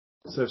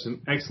So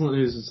some excellent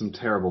news and some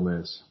terrible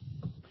news.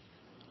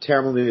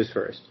 Terrible news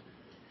first.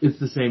 It's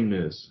the same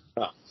news.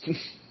 Oh.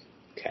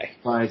 Okay.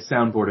 My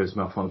soundboard is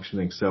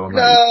malfunctioning, so I'm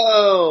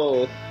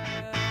No!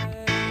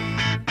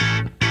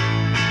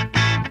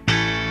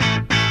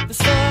 The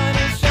sun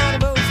is shining,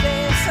 but we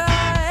stay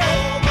inside.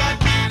 Oh, but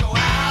we go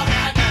out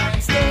at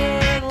night.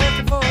 Staying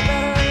looking for a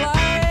better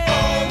life.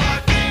 Oh,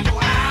 but we go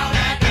out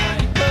at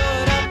night.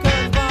 Put up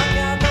curtains, block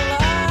out the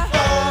light.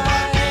 Oh,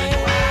 but we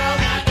go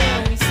out at night.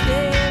 And we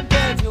stay in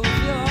bed till we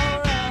feel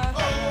alright.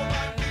 Oh,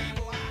 but we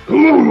go out.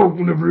 Hello,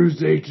 welcome to Bruce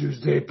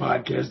Tuesday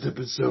podcast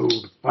episode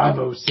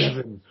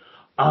 507.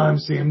 I'm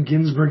Sam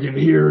Ginsberg, and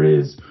here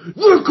is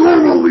the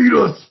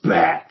Carmelita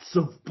Spats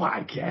of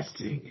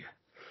podcasting,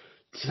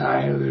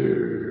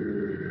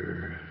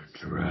 Tyler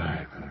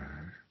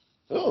Driver.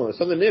 Oh,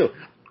 something new.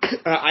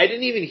 I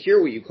didn't even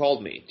hear what you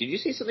called me. Did you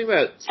say something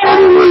about...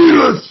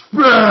 Carmelita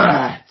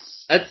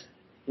Spats!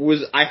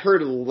 I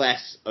heard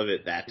less of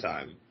it that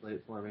time. Play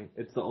it for me.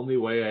 It's the only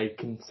way I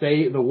can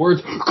say the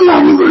words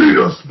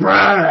Carmelita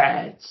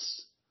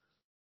Spats!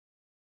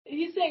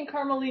 He's saying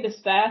Carmelita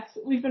Spats.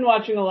 We've been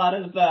watching a lot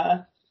of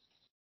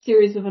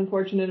series of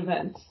unfortunate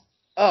events.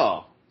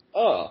 Oh.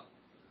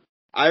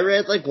 I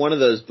read one of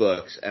those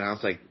books, and I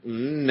was like,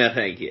 no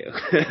thank you.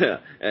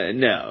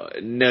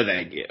 No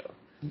thank you.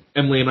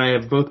 Emily and I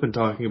have both been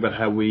talking about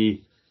how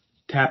we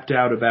tapped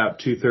out about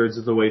 2/3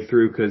 of the way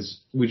through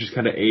because we just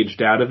kind of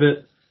aged out of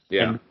it.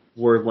 Yeah. And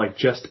we're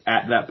just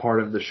at that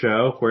part of the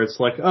show where it's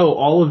like, oh,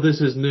 all of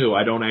this is new.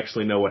 I don't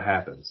actually know what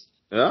happens.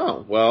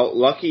 Oh, well,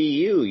 lucky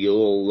you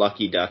little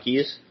lucky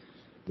duckies.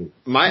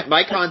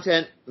 My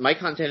content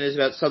is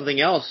about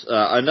something else,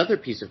 another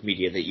piece of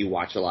media that you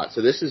watch a lot.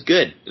 So this is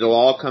good. It'll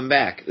all come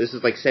back. This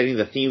is setting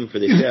the theme for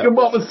the show. Your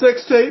mama's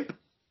sex tape?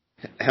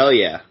 Hell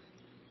yeah.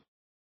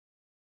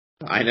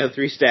 I know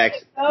 3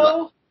 Stacks.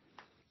 Oh.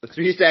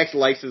 3 Stacks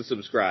likes and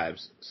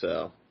subscribes,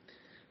 so.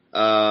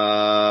 And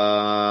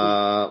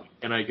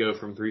I go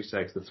from 3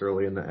 Stacks this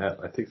early in the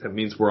I think that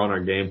means we're on our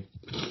game.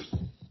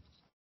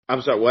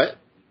 I'm sorry, what?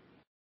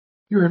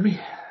 You heard me.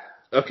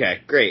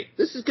 Okay, great.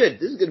 This is good.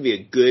 This is going to be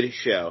a good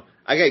show.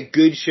 I got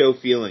good show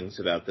feelings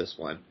about this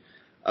one.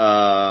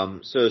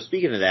 So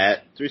speaking of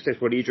that, 3 Stacks,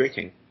 what are you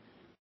drinking?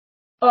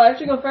 Oh, I have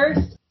to go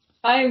first?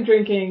 I am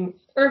drinking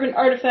Urban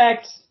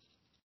Artifact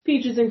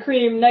Peaches and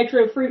Cream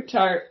Nitro Fruit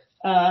Tart.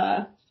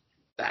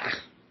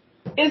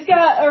 It's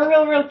got a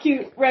real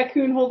cute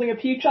raccoon holding a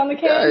peach on the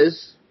can. It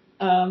does.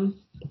 I'm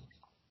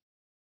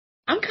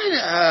kind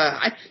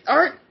of,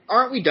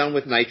 aren't we done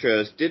with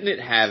Nitros? Didn't it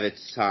have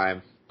its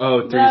time?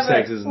 Oh, 3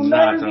 Stacks is We'll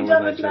not never be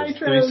done done with with Nitros.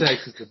 Nitros. 3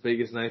 Stacks is the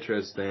biggest Nitro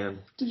stand.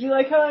 Did you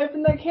like how I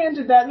opened that can?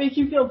 Did that make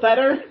you feel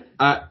better?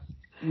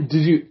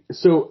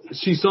 So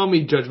she saw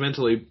me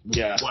judgmentally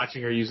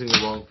watching her using the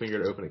wrong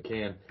finger to open a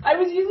can. I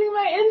was using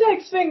my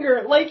index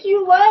finger, like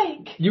you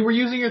like. You were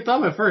using your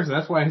thumb at first, and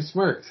that's why I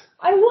smirked.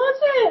 I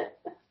wasn't.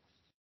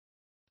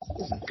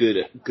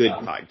 Good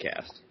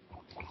podcast.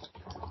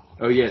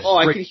 Oh, yes. Oh,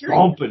 I can hear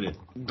bumping it.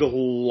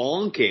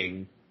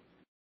 Glonking.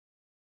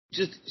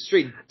 Just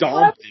straight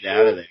dumped it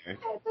out of there.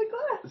 It's a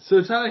glass.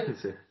 So Tyler can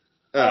see.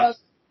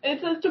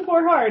 It says to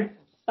pour hard.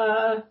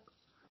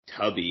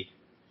 Tubby.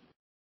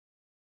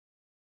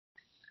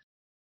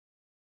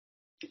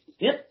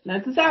 Yep,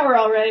 that's a sour,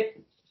 all right.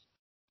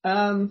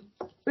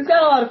 It's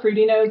got a lot of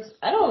fruity notes.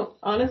 I don't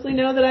honestly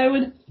know that I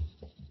would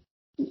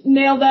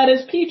nail that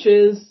as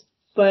peaches,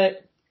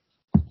 but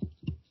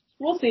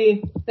we'll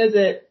see as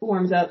it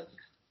warms up.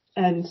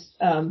 And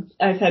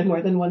I've had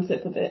more than one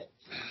sip of it.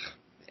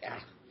 Yeah.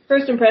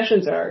 First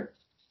impressions are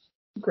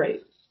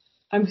great.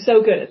 I'm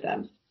so good at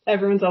them.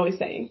 Everyone's always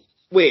saying.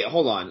 Wait,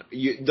 hold on.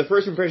 The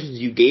first impressions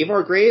you gave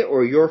are great,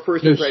 or your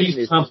first impression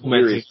is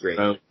complimenting great?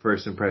 her own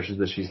first impressions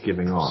that she's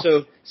giving off.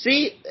 So,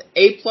 see?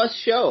 A+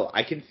 show.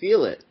 I can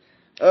feel it.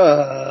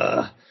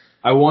 I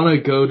want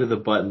to go to the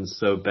buttons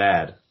so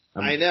bad.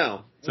 I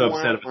know. So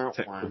upset about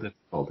technical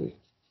difficulty.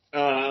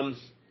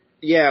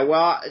 Yeah,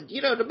 well,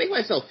 to make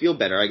myself feel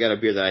better, I got a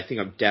beer that I think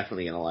I'm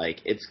definitely going to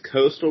like. It's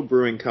Coastal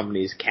Brewing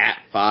Company's Cat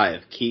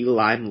 5 Key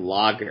Lime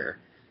Lager.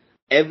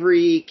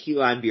 Every key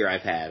lime beer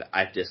I've had,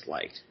 I've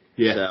disliked.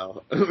 Yeah.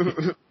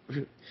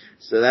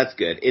 So that's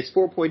good. It's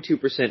 4.2%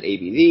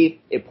 ABV.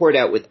 It poured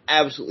out with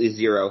absolutely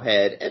zero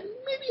head and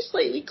maybe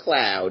slightly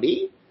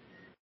cloudy.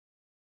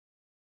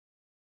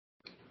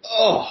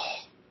 Oh,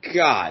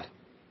 God.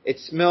 It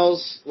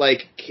smells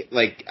like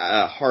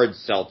hard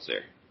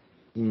seltzer.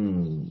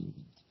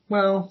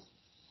 Well,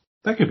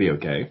 that could be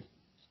okay.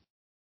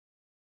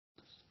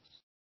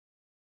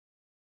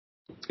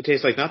 It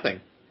tastes like nothing.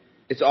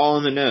 It's all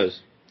in the nose.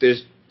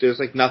 There's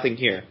nothing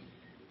here.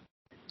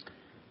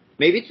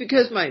 Maybe it's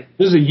because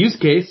There's a use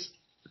case.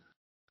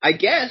 I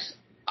guess.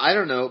 I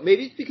don't know.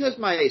 Maybe it's because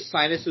my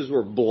sinuses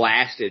were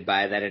blasted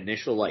by that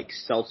initial,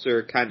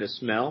 seltzer kind of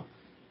smell.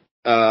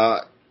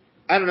 I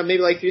don't know.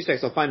 Maybe 3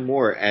 Stacks, I'll find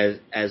more as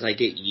I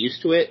get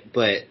used to it.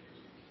 But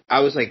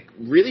I was,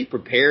 really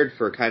prepared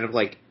for kind of,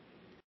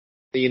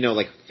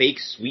 fake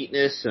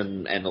sweetness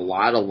and a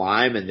lot of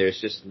lime, and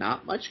there's just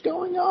not much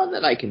going on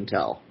that I can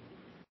tell.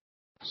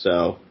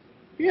 So,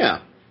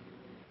 Yeah.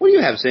 What do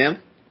you have,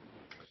 Sam?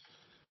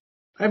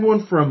 I have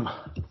one from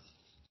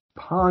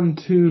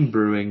Pontoon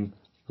Brewing,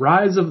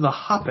 Rise of the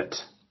Hoppet.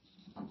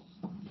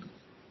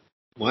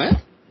 What?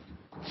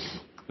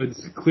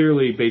 It's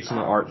clearly based on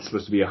the art. It's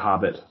supposed to be a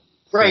hobbit.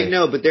 Right, So-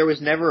 no, but there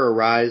was never a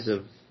rise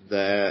of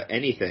the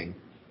anything.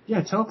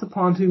 Yeah, tell it to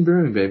Pontoon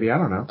Brewing, baby. I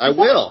don't know. I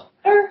will.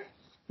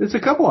 It's a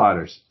couple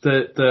otters.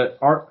 The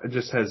art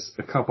just has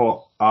a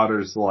couple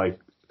otters like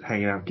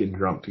hanging out, getting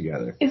drunk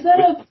together. Is that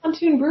a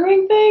Pontoon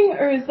Brewing thing,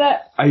 or is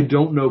that... I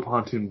don't know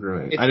Pontoon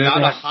Brewing. It's I know not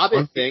they a have Hobbit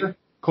one thing. beer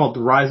called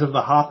The Rise of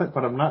the Hobbit,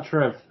 but I'm not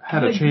sure I've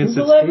had a chance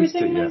to Google taste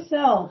everything it yet.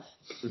 myself.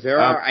 There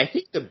are, I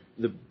think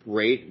the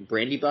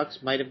Brandy Bucks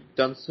might have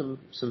done some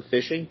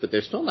fishing, but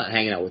they're still not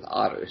hanging out with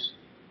otters.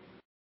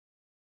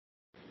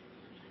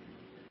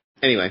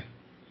 Anyway.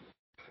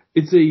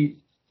 It's a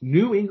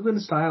New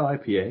England style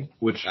IPA,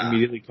 which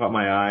immediately caught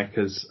my eye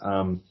because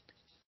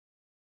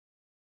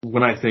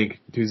when I think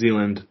New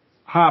Zealand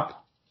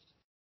hop,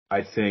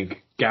 I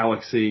think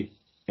Galaxy,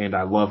 and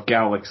I love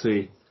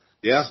Galaxy.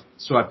 Yeah.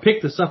 So I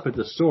picked this up at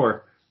the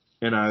store,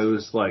 and I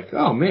was like,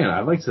 oh man,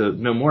 I'd like to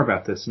know more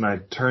about this. And I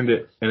turned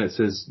it, and it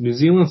says New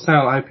Zealand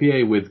style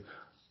IPA with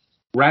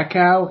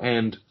Rakau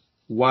and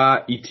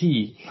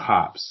Waiiti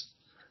hops,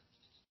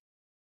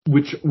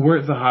 which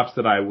weren't the hops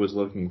that I was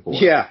looking for.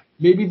 Yeah.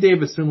 Maybe they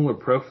have a similar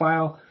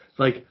profile.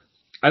 Like,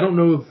 I don't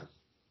know of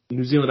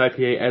New Zealand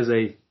IPA as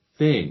a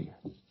thing.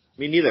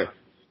 Me neither.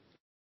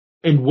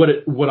 And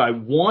what I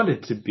want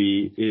it to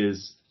be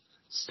is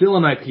still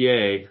an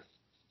IPA,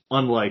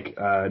 unlike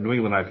New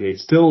England IPA,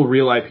 still a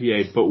real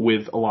IPA, but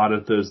with a lot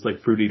of those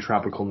like fruity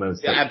tropical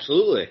notes. Yeah,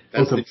 absolutely.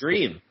 That's the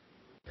dream.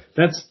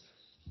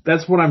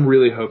 That's what I'm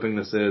really hoping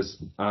this is.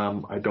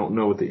 I don't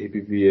know what the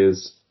ABV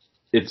is.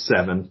 It's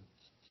 7.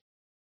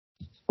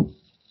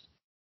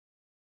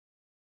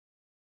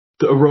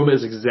 The aroma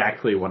is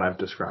exactly what I've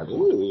described.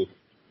 Ooh.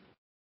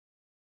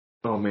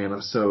 Oh man,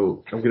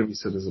 I'm gonna be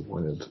so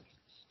disappointed.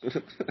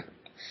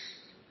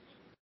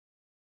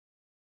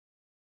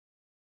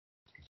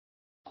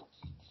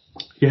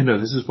 Yeah, no,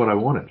 this is what I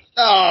wanted.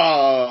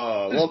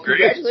 Oh, well, great.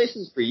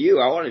 congratulations for you.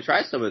 I want to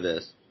try some of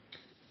this.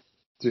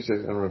 Just, I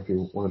don't know if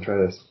you want to try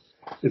this.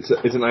 It's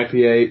an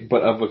IPA,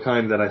 but of a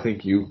kind that I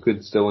think you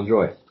could still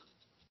enjoy.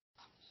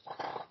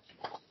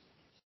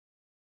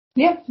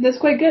 Yeah, that's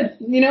quite good.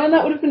 You know, and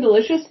that would have been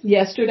delicious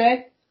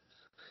yesterday.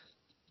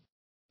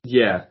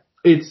 Yeah,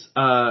 it's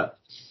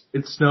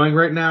snowing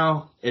right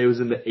now. And it was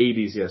in the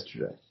 80s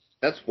yesterday.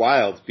 That's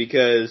wild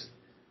because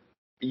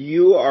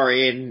you are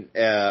in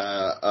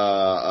what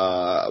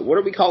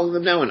are we calling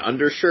them now? An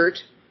undershirt?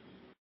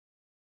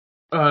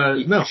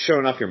 No,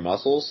 Showing off your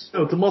muscles?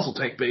 no, it's a muscle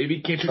tank,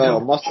 baby. Can't you Oh,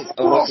 tell? muscle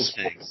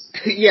tanks.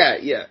 Yeah.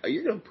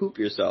 You're gonna poop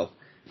yourself.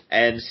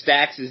 And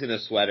Stax is in a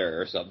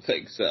sweater or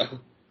something, so.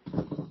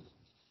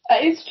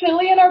 It's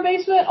chilly in our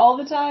basement all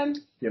the time,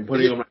 Yeah, I'm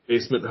putting on my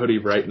basement hoodie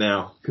right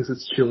now because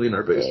it's chilly in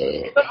our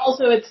basement. but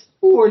also it's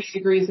 40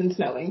 degrees and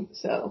snowing,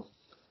 so.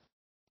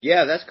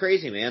 Yeah, that's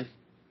crazy, man.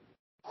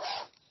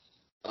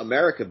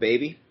 America,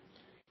 baby.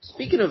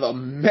 Speaking of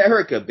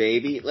America,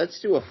 baby, let's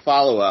do a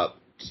follow-up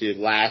to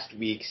last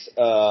week's,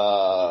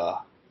 Oh,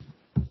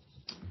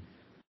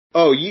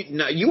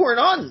 you weren't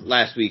on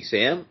last week,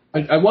 Sam.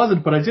 I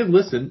wasn't, but I did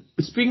listen.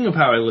 Speaking of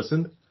how I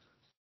listened,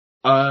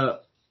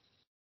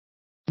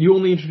 you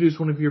only introduced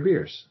one of your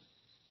beers.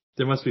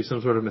 There must be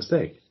some sort of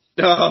mistake.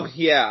 Oh,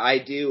 yeah, I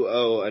do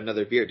owe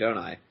another beer, don't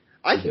I?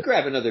 I could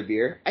grab another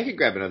beer. I've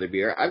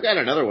got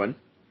another one.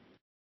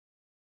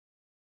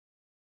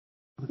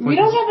 We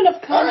don't have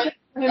enough content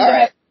for him to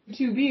have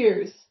 2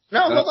 beers.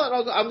 No, hold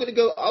on.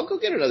 I'll go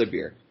get another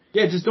beer.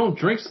 Yeah, just don't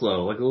drink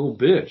slow like a little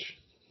bitch.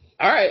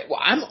 All right. Well,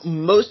 I'm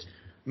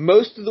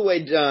most of the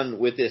way done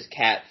with this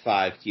Cat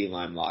 5 key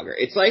lime lager.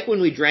 It's like when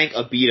we drank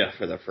a Beta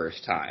for the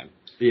first time.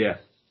 Yeah.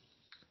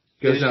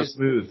 Goes It's down just-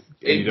 smooth.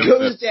 and It you don't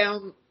goes have-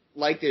 down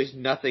like there's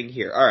nothing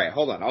here. All right,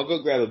 hold on. I'll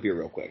go grab a beer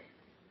real quick.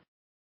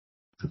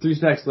 For 3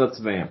 stacks, let's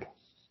vamp.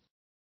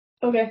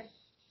 Okay.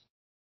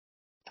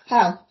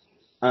 How?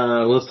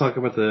 Let's talk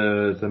about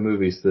the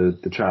movies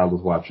the child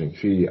was watching.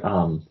 She it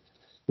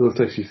looks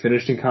like she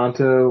finished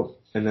Encanto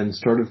and then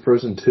started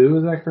Frozen 2,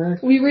 is that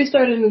correct? We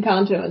restarted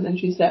Encanto, and then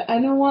she said,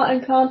 I don't want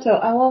Encanto,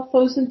 I want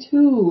Frozen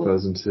 2.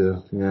 Frozen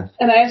 2, yeah.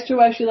 And I asked her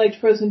why she liked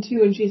Frozen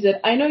 2, and she said,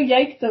 I know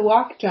Yike the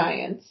Rock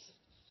Giants.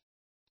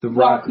 The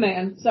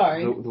Rockman,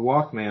 sorry. The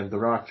Walkman, the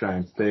Rock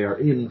Giants, they are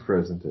in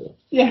Frozen 2.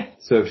 Yeah.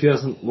 So if she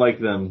doesn't like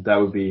them, that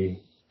would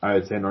be, I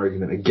would say, an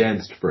argument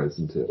against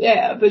Frozen 2.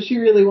 Yeah, but she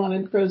really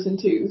wanted Frozen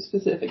 2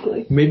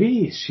 specifically.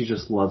 Maybe she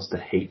just loves to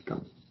hate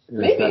them.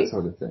 There's Maybe. that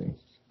sort of thing.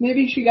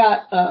 Maybe she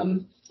got,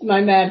 my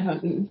mad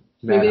hunting.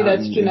 Maybe Mad that's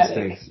Hunting genetic.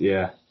 instincts,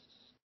 yeah.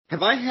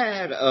 Have I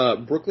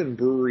had Brooklyn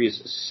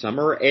Brewery's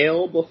Summer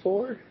Ale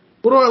before?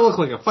 What do I look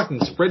like, a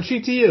fucking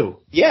spreadsheet to you?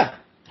 Yeah.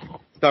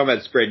 Talking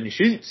about spreading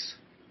sheets.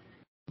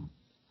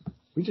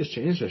 We just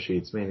changed our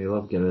sheets, man. You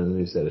love getting a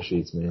new set of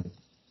sheets, man.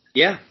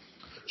 Yeah.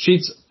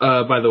 Sheets,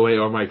 by the way,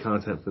 are my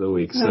content for the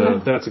week,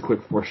 so that's a quick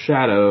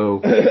foreshadow.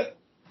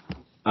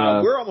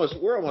 We're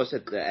almost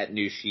at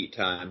new sheet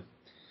time.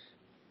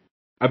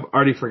 I've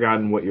already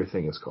forgotten what your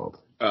thing is called.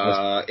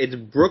 It's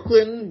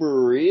Brooklyn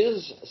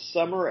Brewery's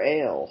Summer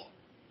Ale.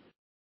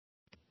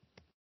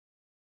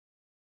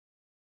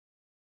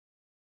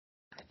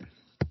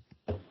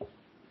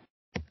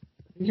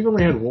 You've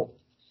only had one.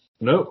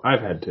 Nope,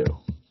 I've had two.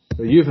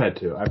 So you've had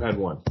two. I've had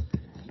one.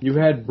 You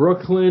had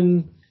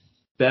Brooklyn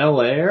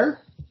Bel Air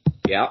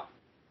Yep.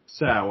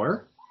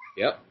 Sour.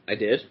 Yep, I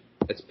did.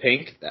 It's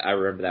pink. I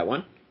remember that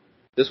one.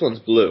 This one's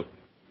blue.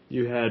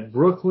 You had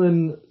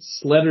Brooklyn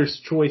Sledder's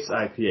Choice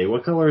IPA.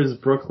 What color is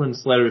Brooklyn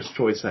Sledder's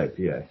Choice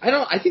IPA?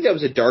 I think that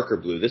was a darker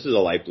blue. This is a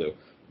light blue.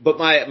 But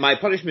my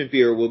punishment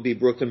beer will be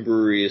Brooklyn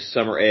Brewery's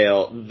Summer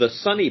Ale, the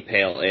Sunny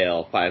Pale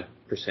Ale, 5%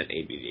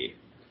 ABV.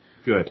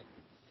 Good.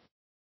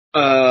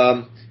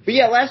 But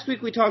yeah, last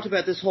week we talked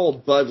about this whole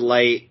Bud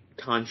Light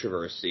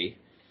controversy,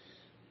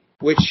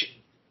 which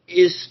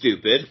is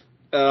stupid.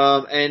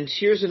 And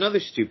here's another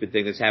stupid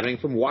thing that's happening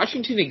from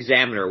Washington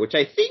Examiner, which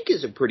I think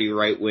is a pretty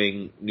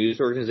right-wing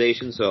news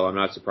organization, so I'm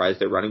not surprised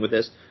they're running with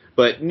this.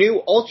 But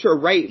new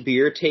ultra-right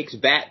beer takes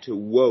bat to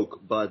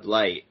woke Bud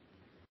Light.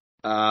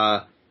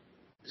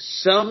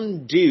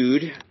 Some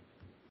dude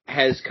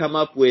has come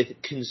up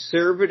with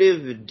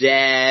conservative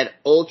dad,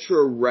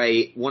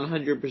 ultra-right,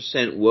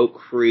 100%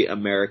 woke-free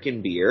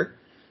American beer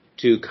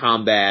to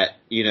combat,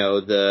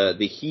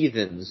 the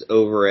heathens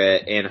over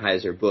at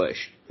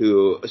Anheuser-Busch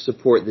who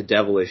support the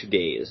devilish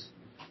gays.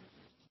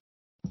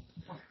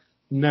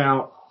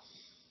 Now,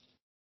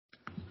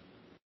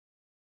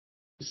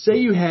 say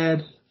you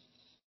had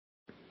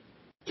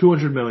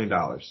 $200 million,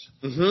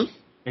 Mm-hmm.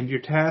 and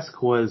your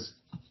task was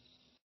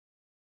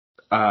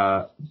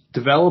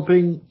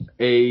developing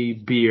a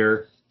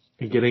beer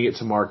and getting it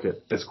to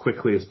market as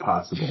quickly as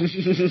possible.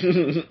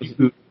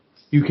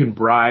 You can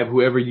bribe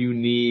whoever you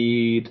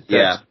need,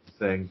 that sort of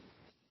thing.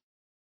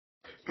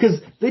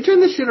 Because they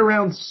turn this shit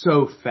around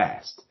so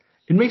fast.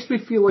 It makes me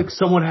feel like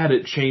someone had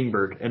it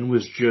chambered and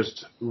was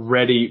just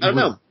ready,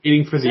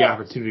 waiting for the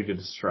opportunity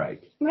to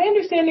strike. My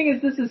understanding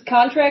is this is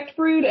contract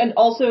brewed, and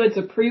also it's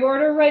a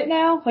pre-order right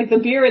now. Like, the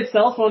beer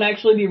itself won't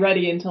actually be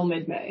ready until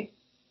mid-May.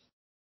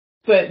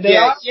 But they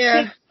are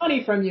taking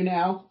money from you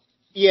now.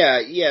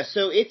 Yeah.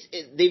 So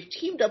they've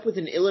teamed up with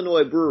an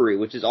Illinois brewery,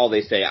 which is all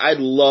they say. I'd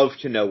love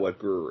to know what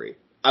brewery.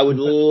 I would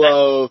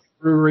love.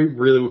 Brewery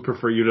really would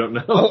prefer you don't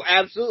know. Oh,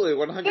 absolutely,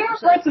 100%. There are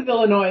parts of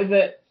Illinois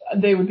that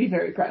they would be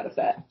very proud of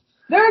that.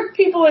 There are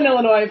people in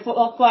Illinois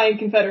flying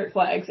Confederate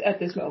flags at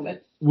this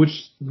moment.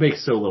 Which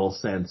makes so little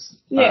sense.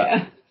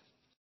 Yeah.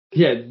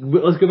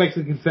 Let's go back to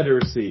the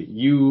Confederacy.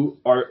 You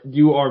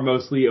are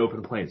mostly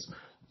open plains.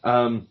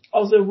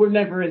 Also, we're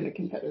never in the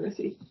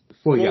Confederacy.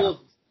 Well, yeah.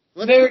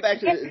 Let's go back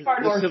to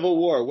the Civil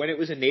War, when it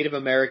was a Native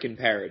American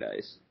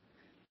paradise.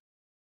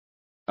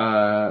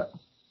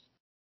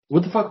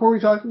 What the fuck were we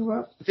talking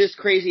about? This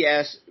crazy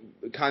ass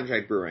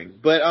contract brewing.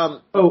 But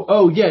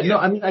No,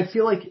 I mean, I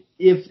feel like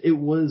if it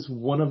was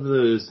one of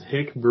those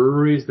hick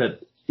breweries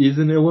that is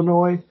in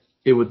Illinois,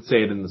 it would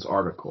say it in this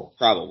article.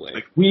 Probably.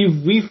 Like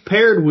we've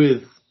paired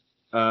with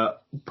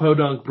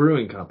Podunk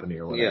Brewing Company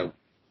or whatever. Yeah.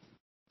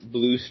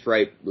 Blue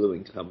Stripe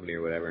Brewing Company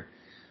or whatever.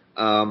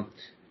 And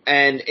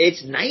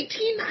it's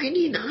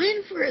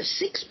 $19.99 for a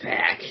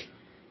 6-pack.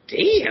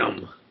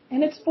 Damn.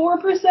 And it's 4%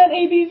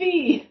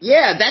 ABV.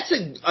 Yeah, that's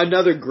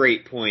another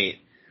great point.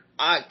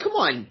 Come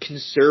on,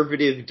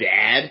 conservative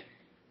dad.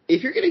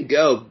 If you're gonna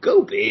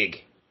go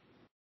big.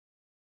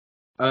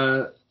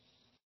 The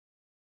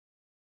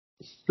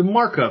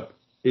markup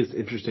is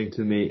interesting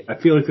to me. I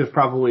feel like there's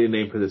probably a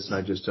name for this and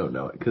I just don't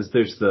know it. Because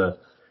there's the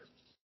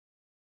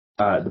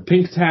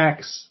pink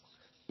tax.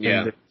 Yeah.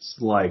 And there's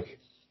like...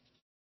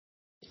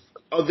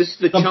 Oh, this is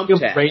the Chump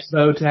Tax.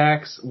 Rainbow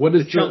tax. What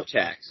is the Chump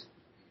Tax?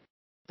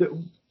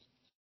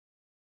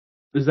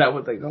 Is that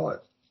what they call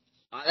it?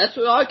 That's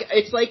what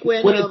it's like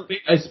when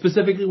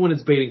specifically when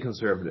it's baiting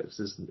conservatives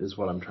is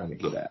what I'm trying to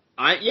get at.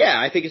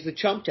 I think it's the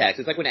Chump Tax.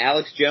 It's like when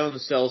Alex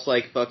Jones sells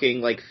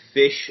fucking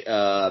fish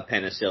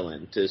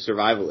penicillin to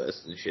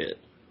survivalists and shit.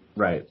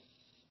 Right.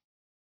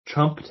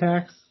 Chump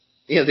tax?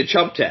 Yeah, the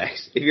Chump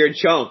Tax. If you're a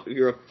chump, if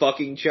you're a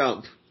fucking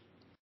chump.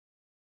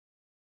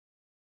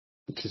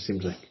 It just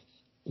seems like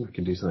we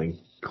can do something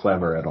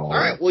clever at all. All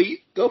right, well, you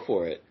go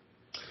for it.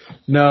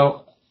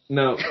 No,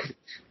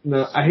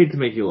 I hate to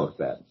make you look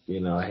bad.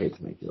 I hate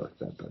to make you look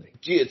bad, buddy.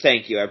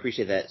 Thank you, I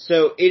appreciate that.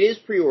 So, it is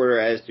pre-order,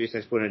 as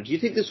 36 pointed out. Do you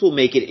think this will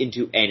make it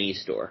into any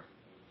store?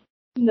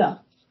 No.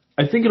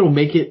 I think it'll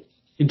make it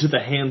into the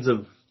hands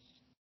of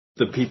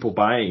the people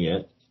buying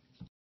it.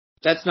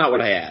 That's not what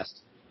I asked.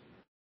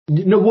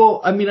 No,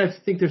 well, I mean, I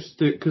think there's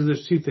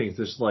two things.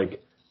 There's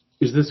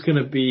is this going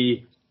to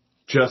be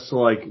just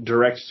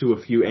direct to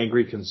a few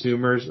angry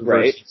consumers?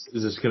 Right. Versus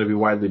is this going to be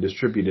widely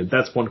distributed?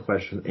 That's one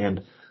question.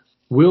 And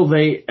will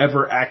they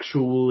ever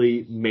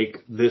actually make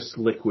this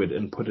liquid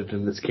and put it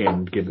in this can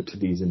and give it to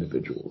these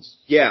individuals?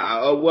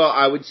 Yeah, well,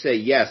 I would say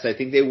yes. I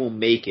think they will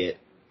make it.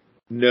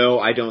 No,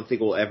 I don't think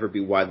it will ever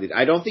be widely.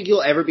 I don't think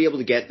you'll ever be able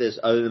to get this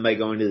other than by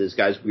going to this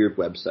guy's weird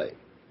website.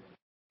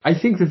 I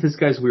think that this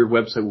guy's weird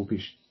website will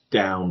be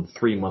down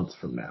 3 months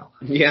from now.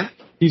 Yeah?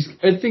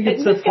 I think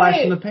it's a flash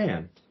in the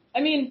pan.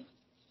 I mean,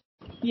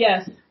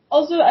 yes.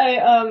 Also,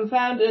 I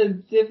found a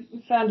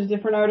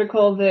different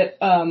article that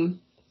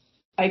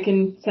I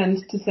can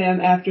send to Sam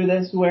after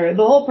this, where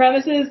the whole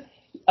premise is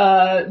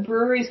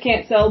breweries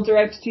can't sell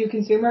direct to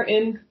consumer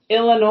in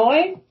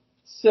Illinois,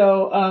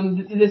 so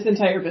this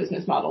entire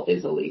business model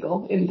is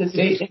illegal in the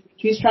state in which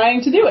he's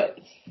trying to do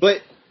it.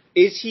 But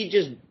is he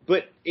just?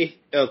 But if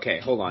okay,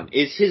 hold on.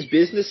 Is his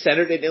business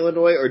centered in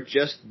Illinois or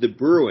just the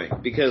brewing?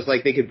 Because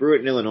like they could brew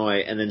it in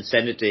Illinois and then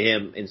send it to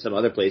him in some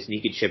other place and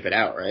he could ship it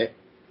out, right?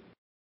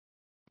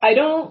 I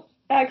don't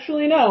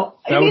actually know.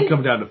 That would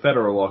come down to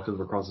federal law because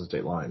we're crossing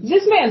state lines.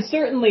 This man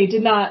certainly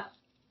did not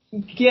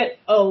get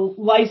a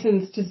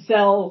license to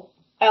sell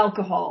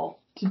alcohol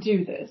to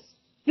do this.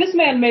 This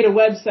man made a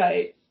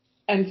website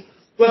and...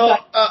 Well,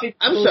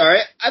 I'm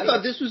sorry. I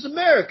thought this was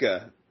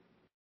America.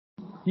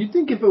 You'd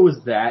think if it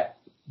was that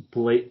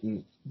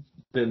blatant,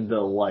 then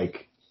the,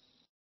 like...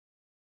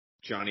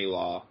 Johnny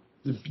Law.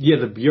 Yeah,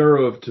 the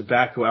Bureau of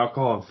Tobacco,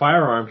 Alcohol, and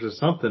Firearms or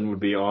something would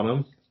be on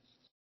him.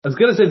 I was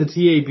going to say the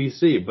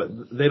TABC, but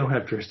they don't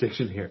have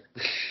jurisdiction here.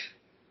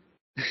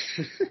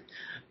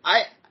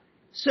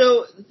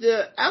 So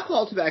the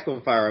Alcohol, Tobacco,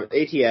 and Firearms,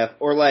 ATF,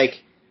 or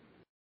like...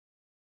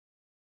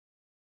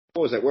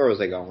 What was it? Where was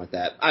I going with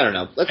that? I don't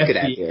know. Let's get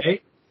out of here.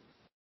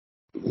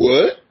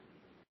 What?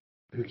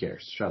 Who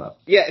cares? Shut up.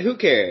 Yeah, who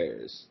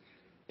cares?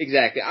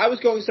 Exactly. I was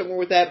going somewhere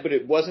with that, but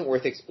it wasn't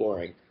worth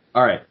exploring.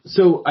 All right.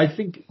 So I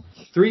think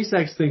 3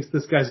 Sex thinks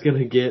this guy's going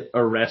to get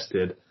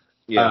arrested.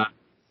 Yeah.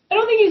 I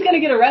don't think he's going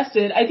to get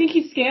arrested. I think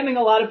he's scamming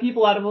a lot of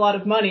people out of a lot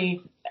of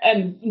money,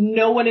 and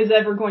no one is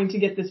ever going to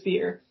get this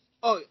beer.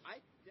 Oh, I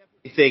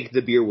definitely think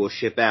the beer will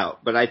ship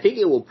out, but I think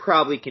it will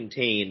probably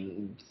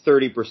contain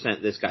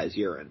 30% this guy's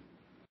urine.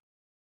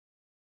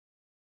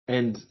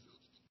 And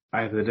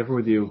I have to differ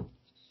with you.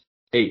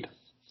 8%.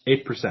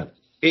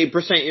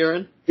 8%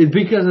 urine? It's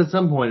because at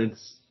some point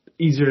it's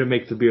easier to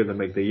make the beer than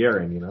make the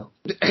urine, you know?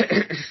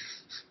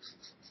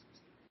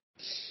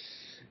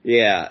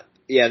 Yeah.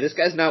 Yeah, this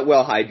guy's not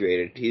well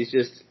hydrated. He's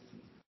just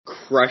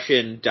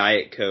crushing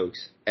Diet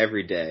Cokes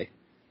every day.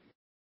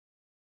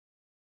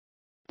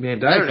 Man,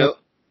 Diet Coke,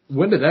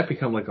 when did that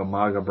become like a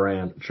MAGA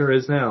brand? It sure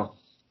is now.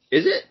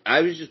 Is it?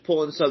 I was just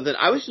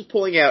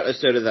pulling out a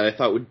soda that I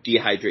thought would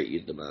dehydrate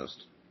you the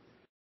most.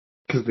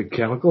 Because the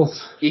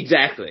chemicals?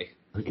 Exactly.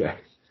 Okay.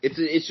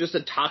 It's just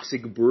a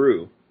toxic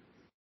brew.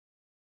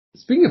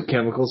 Speaking of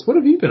chemicals, what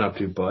have you been up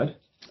to, bud?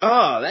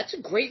 Oh, that's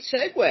a great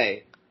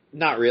segue.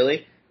 Not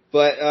really,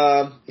 but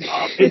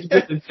it's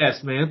been a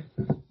test, man.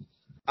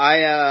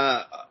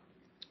 I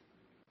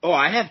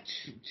have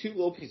two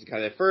little pieces of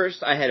content.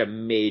 First, I had a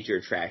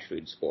major trash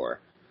food score.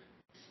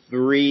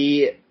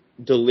 3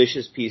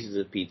 delicious pieces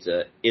of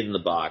pizza in the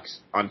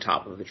box on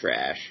top of the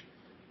trash.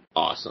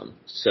 Awesome.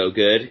 So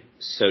good.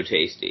 So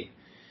tasty.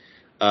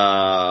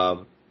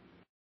 What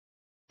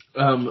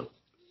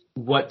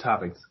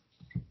toppings?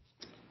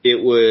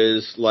 It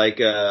was like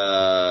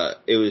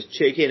it was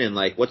chicken and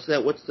like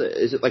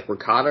is it like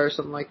ricotta or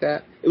something like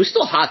that? It was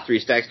still hot, 3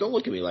 Stacks. Don't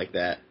look at me like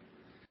that.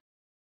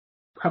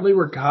 Probably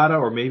ricotta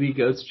or maybe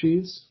goat's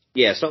cheese.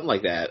 Yeah, something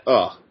like that.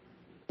 Oh,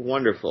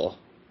 wonderful.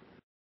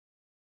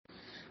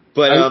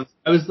 But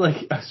I was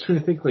trying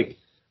to think like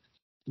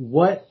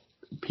what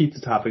pizza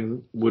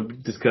topping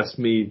would disgust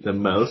me the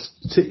most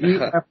to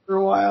eat after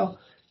a while.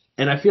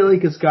 And I feel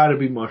like it's got to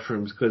be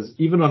mushrooms, because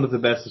even under the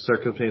best of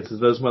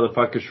circumstances, those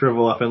motherfuckers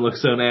shrivel up and look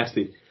so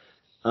nasty.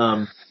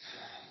 But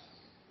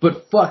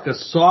fuck, a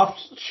soft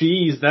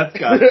cheese, that's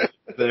got to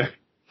be there.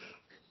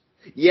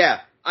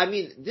 Yeah, I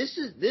mean, this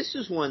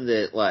is one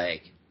that,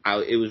 like,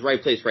 it was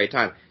right place, right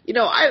time. You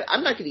know,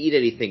 I'm not going to eat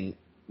anything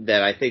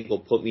that I think will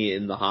put me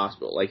in the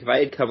hospital. Like, if I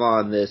had come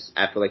on this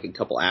after, like, a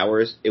couple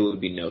hours, it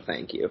would be no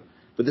thank you.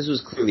 But this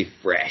was clearly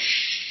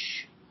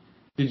fresh.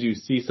 Did you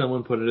see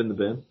someone put it in the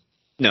bin?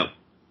 No.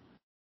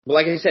 Well,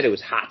 like I said, it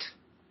was hot.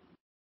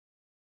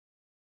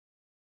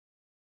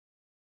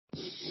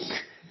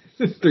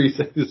 3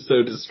 Seconds is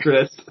so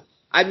distressed.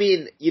 I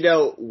mean, you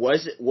know,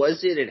 was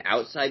it an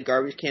outside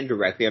garbage can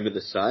directly under the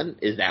sun?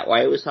 Is that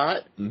why it was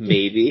hot?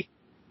 Maybe.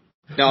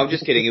 No, I'm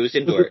just kidding. It was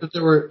indoor.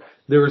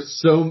 There were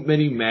so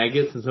many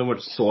maggots and so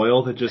much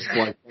soil that just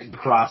like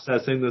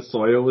processing the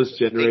soil was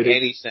generating. Doesn't make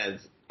any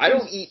sense. I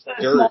don't eat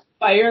a dirt. Small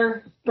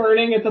fire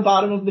burning at the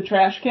bottom of the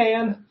trash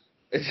can.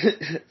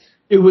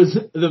 It was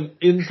the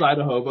inside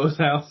a hobo's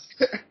house.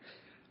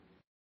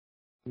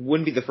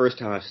 Wouldn't be the first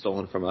time I've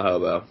stolen from a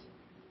hobo.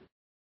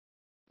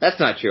 That's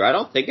not true. I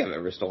don't think I've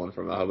ever stolen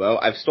from a hobo.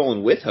 I've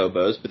stolen with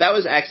hobos, but that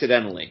was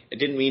accidentally. I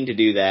didn't mean to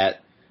do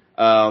that.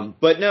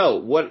 But no,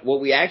 what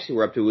we actually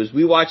were up to was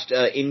we watched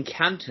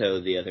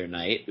Encanto'd the other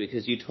night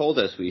because you told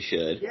us we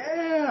should.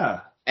 Yeah.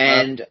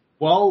 And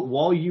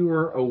while you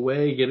were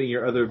away getting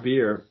your other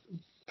beer,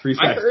 3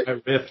 Seconds I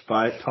riffed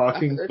by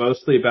talking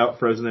mostly about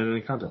Frozen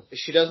and Encanto.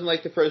 She doesn't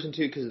like the Frozen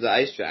 2 because of the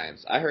ice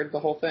giants. I heard the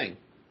whole thing.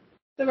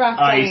 The rock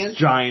Ice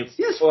giants.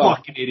 Yes,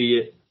 fucking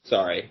idiot.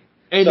 Sorry.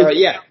 And Sorry,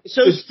 yeah.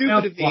 So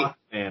stupid of me.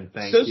 Man,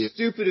 so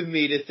stupid of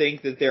me to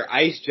think that they're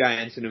ice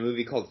giants in a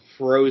movie called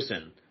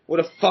Frozen. What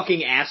a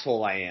fucking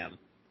asshole I am.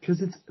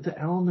 Because it's the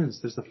elements.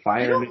 There's the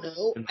fire.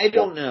 I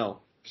don't know.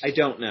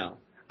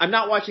 I'm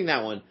not watching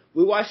that one.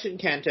 We watched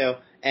Encanto,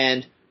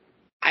 and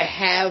I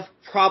have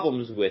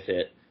problems with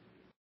it,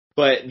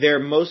 but they're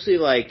mostly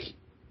like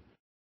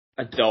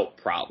adult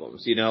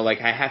problems. You know,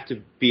 like I have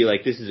to be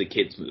like, this is a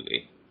kid's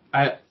movie.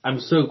 I'm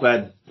so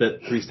glad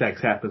that Three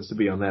Stacks happens to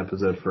be on the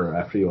episode for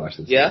after you watch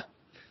this. Yeah,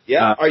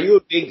 yeah. Are you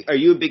a big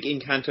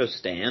Encanto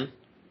stan?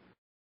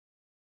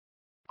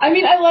 I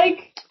mean, I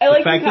like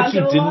the fact Encanto that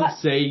you a didn't lot.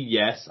 say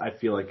yes, I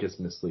feel like is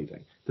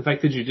misleading. The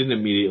fact that you didn't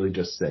immediately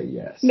just say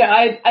yes. No,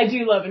 I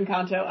do love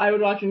Encanto. I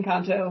would watch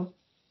Encanto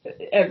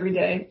every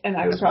day, and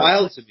I would It's probably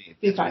wild to me.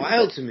 be It's fine with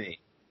wild it. to me.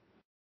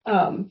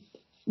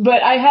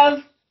 But I have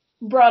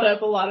brought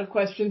up a lot of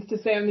questions to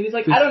Sam, and he's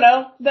like, I don't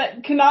know,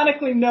 that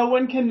canonically no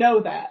one can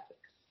know that.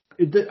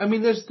 I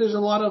mean, there's a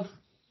lot of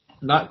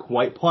not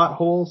quite plot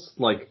holes,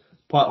 like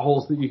plot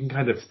holes that you can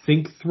kind of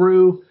think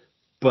through,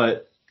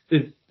 but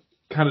it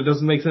kind of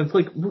doesn't make sense.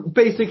 Like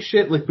basic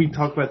shit, like we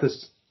talk about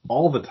this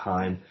all the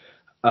time.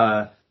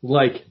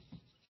 Like,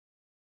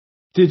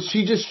 did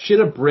she just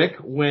shit a brick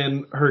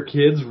when her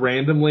kids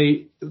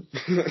randomly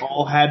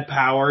all had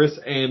powers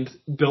and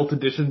built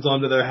additions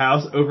onto their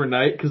house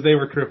overnight because they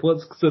were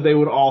triplets, so they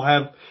would all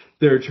have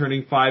their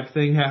turning 5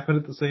 thing happen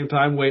at the same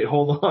time? Wait,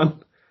 hold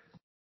on.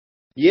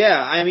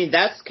 Yeah, I mean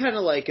that's kind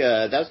of like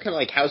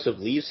House of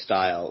Leaves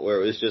style,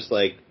 where it was just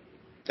like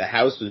the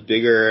house was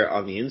bigger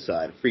on the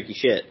inside. Freaky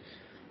shit.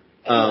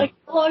 Like,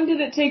 how long did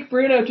it take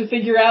Bruno to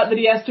figure out that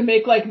he has to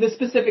make like the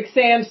specific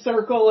sand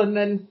circle and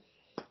then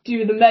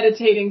do the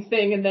meditating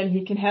thing and then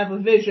he can have a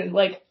vision?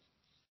 Like,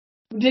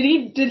 did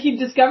he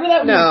discover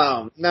that?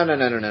 No.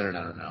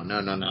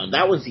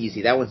 That one's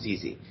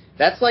easy.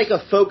 That's like a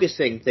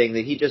focusing thing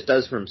that he just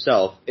does for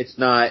himself. It's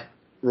not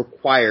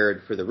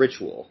required for the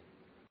ritual.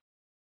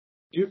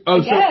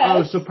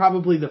 So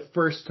probably the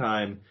first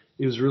time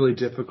it was really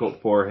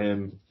difficult for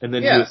him, and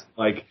then he was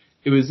like,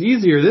 it was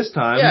easier this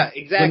time. Yeah,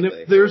 exactly.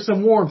 When there's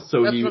some warmth,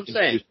 so That's he. what I'm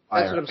saying.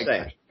 Fire. That's what I'm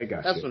saying. I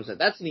got That's you. what I'm saying.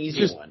 That's an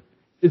easy one.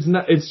 It's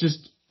not. It's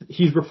just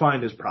he's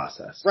refined his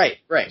process. Right.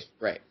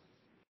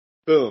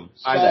 Boom.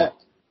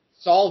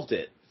 Solved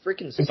it.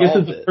 Freaking I guess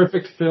solved it's a it.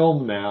 perfect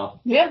film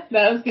now. Yeah,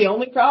 that was the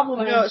only problem.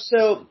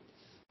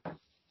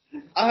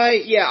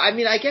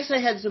 I guess I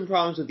had some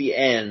problems with the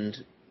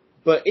end,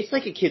 but it's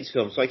like a kid's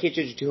film, so I can't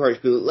judge it too harsh.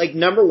 But like,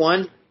 number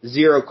one,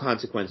 0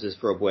 consequences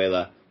for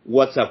Abuela.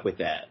 What's up with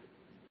that?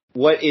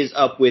 What is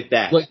up with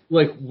that?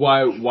 Like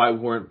why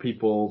weren't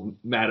people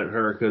mad at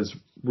her? Because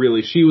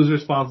really, she was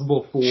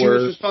responsible for. She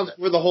was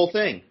responsible for the whole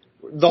thing.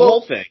 The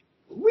whole thing.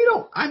 We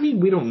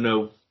don't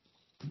know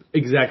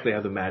exactly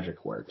how the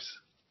magic works.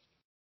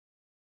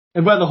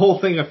 And by the whole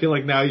thing, I feel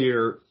like now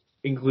you're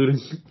including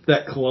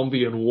that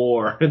Colombian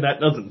War, and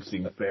that doesn't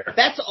seem fair.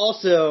 That's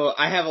also,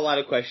 I have a lot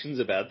of questions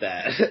about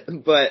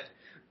that. But,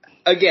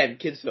 again,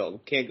 kids film,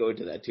 can't go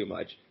into that too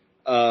much.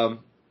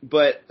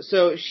 But,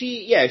 so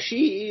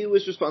she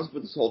was responsible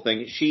for this whole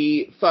thing.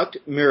 She fucked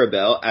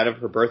Mirabelle out of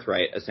her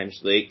birthright,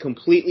 essentially,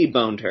 completely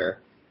boned her.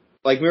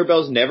 Like,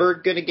 Mirabelle's never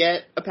gonna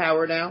get a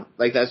power now.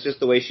 Like, that's just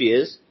the way she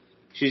is.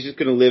 She's just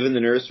gonna live in the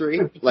nursery.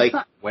 Like,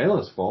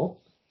 Whale's fault.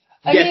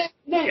 I mean,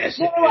 there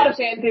are a lot of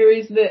fan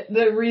theories that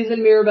the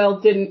reason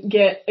Mirabelle didn't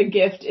get a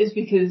gift is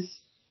because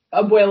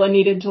Abuela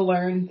needed to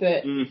learn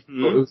that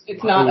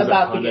it's not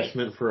about the gift.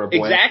 Punishment for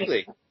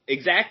Abuela.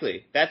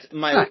 Exactly. That's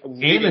my Not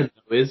canon,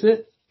 though, is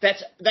it?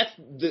 That's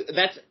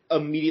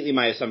immediately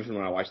my assumption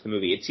when I watched the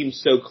movie. It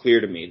seems so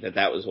clear to me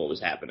that was what was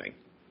happening.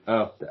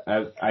 Oh,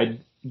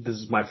 this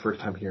is my first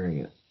time hearing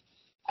it.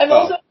 I've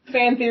also heard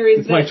fan theories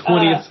It's my that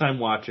 20th time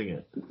watching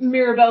it.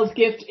 Mirabelle's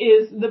gift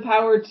is the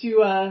power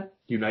to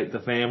Unite the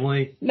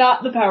family?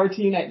 not the power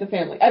to unite the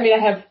family. I mean,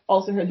 I have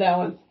also heard that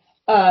one.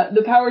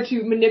 The power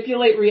to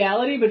manipulate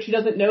reality, but she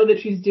doesn't know that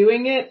she's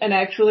doing it, and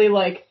actually,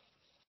 like,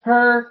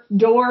 her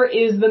door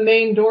is the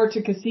main door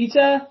to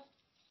Casita.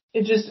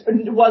 It just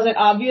wasn't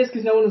obvious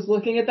because no one was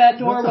looking at that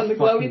door when the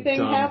glowy thing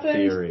happened.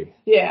 Theory.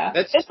 Yeah,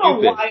 That's it's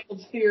stupid. a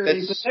wild theory,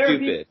 That's but there are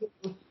stupid. people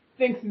who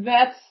think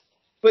that's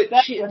But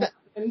what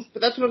happened.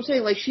 But that's what I'm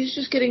saying. Like, she's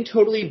just getting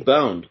totally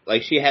boned.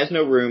 Like, she has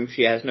no room.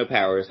 She has no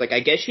powers. Like, I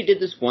guess she did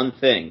this one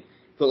thing.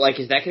 But, like,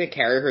 is that going to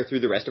carry her through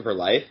the rest of her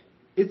life?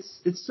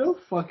 It's so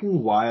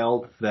fucking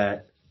wild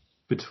that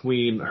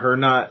between her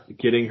not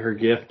getting her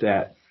gift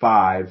at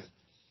 5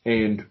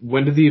 and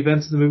when did the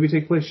events of the movie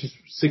take place? She's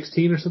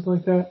 16 or something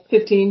like that?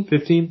 15.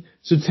 15?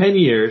 So 10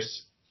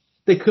 years.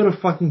 They could have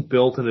fucking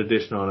built an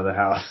addition onto the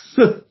house.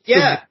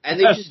 Yeah, and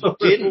they just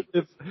didn't.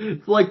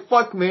 It's like,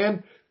 fuck,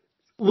 man.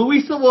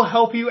 Louisa will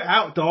help you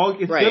out,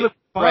 dog. It's gonna be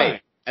fine.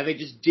 Right. And they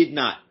just did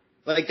not.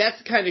 Like, that's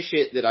the kind of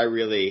shit that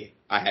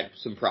I had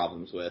some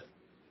problems with.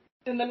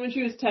 And then when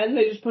she was 10,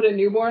 they just put a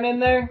newborn in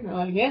there. They're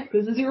like, yeah,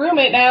 this is your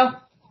roommate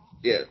now.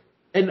 Yeah.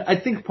 And I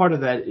think part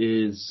of that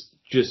is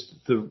just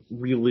the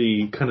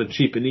really kind of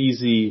cheap and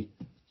easy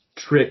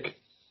trick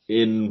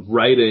in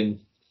writing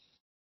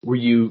where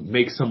you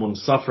make someone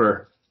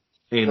suffer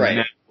and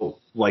now,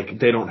 like,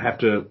 they don't have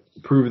to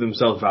prove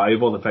themselves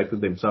valuable. The fact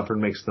that they've suffered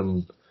makes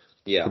them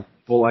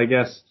full, I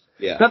guess.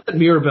 Yeah. Not that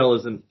Mirabelle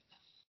isn't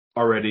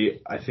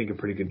already, I think, a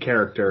pretty good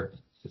character.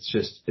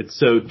 It's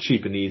so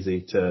cheap and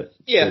easy to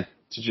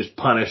just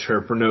punish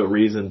her for no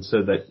reason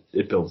so that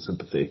it builds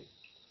sympathy.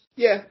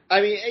 Yeah,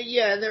 I mean,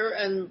 yeah,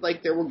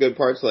 there were good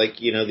parts, like,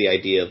 the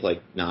idea of,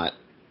 like, not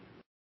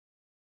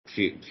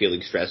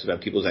feeling stressed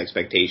about people's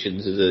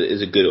expectations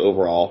is a good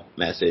overall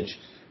message.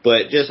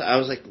 But I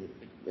was like,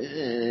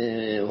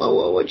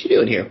 what you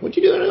doing here? What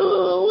you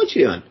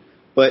doing?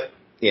 But,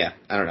 yeah,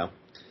 I don't know.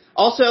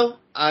 Also,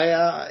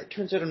 it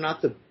turns out I'm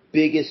not the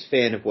biggest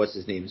fan of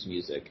what's-his-name's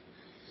music.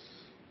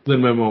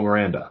 Lin-Manuel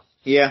Miranda.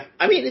 Yeah,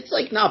 I mean, it's,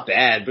 like, not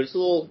bad, but it's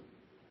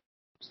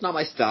not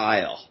my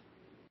style.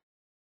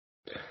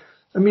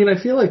 I mean, I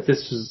feel like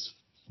this is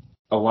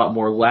a lot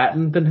more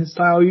Latin than his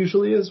style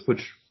usually is,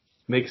 which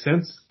makes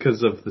sense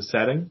because of the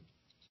setting.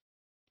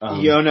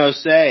 Yo no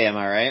sé, am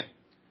I right?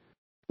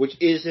 Which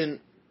isn't...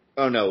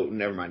 Oh, no,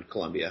 never mind,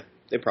 Colombia.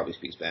 They probably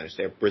speak Spanish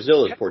there.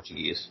 Brazil is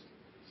Portuguese.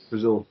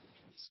 Brazil.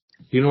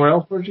 Do you know where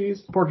else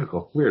Portuguese?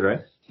 Portugal. Weird,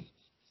 right?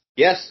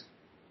 Yes.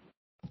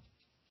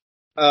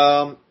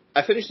 I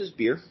finished this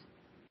beer.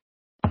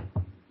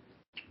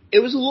 It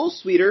was a little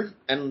sweeter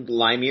and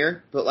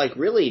limier, but, like,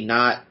 really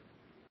not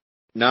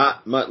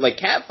much. Like,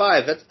 Cat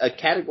 5, that's a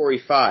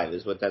Category 5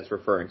 is what that's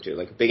referring to.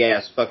 Like a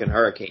big-ass fucking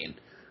hurricane.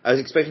 I was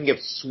expecting to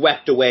get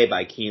swept away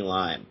by key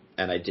lime,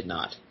 and I did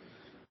not.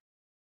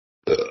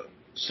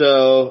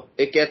 So,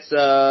 it gets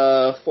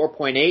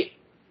 4.8,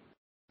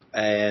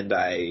 and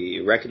I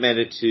recommend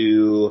it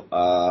to,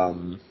 I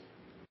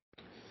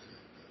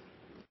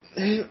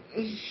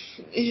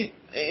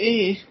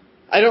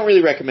don't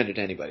really recommend it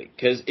to anybody,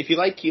 because if you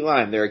like key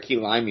lime, there are key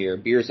limier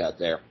beers out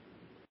there.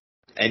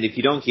 And if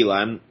you don't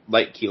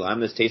like key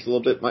lime, this tastes a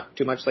little bit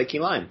too much like key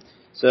lime.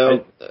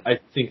 So I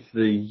think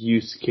the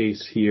use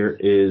case here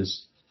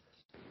is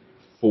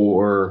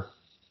for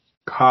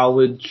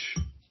college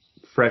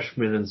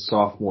freshmen and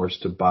sophomores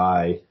to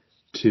buy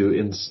to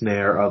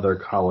ensnare other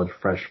college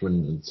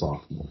freshmen and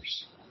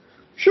sophomores.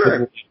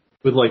 Sure.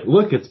 With like,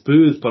 look, it's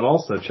booze, but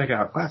also check out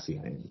how classy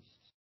I am.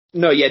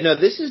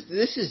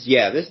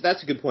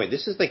 That's a good point.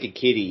 This is like a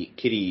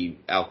kiddie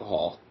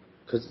alcohol.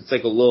 Because it's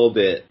like a little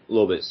bit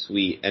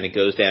sweet, and it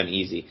goes down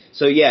easy.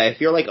 So yeah,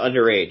 if you're like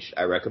underage,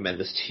 I recommend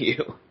this to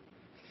you.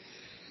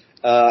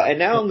 And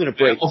now I'm gonna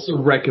break. I also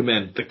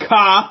recommend The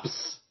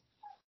Cops.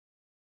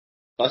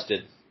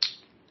 Busted.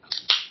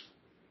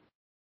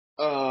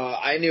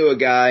 I knew a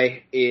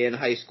guy in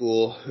high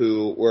school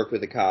who worked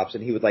with the cops,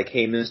 and he would like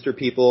hey-mister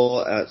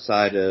people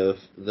outside of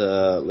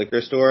the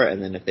liquor store,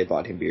 and then if they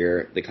bought him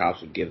beer, the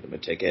cops would give them a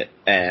ticket,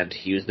 and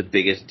he was the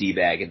biggest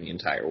D-bag in the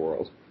entire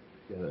world.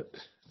 Get it.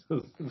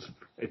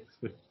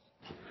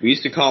 We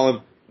used to call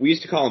him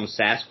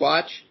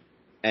Sasquatch,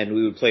 and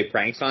we would play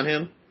pranks on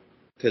him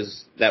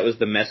because that was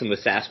the messing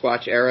with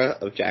Sasquatch era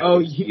of Jack.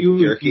 Oh,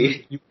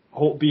 jerky. You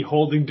be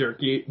holding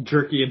jerky and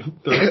throwing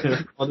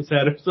it on his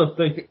head or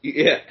something.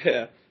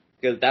 Yeah,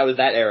 because that was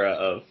that era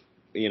of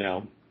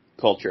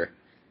culture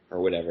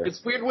or whatever.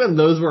 It's weird when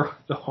those were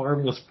the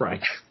harmless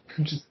pranks,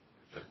 just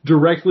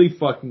directly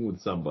fucking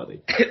with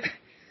somebody.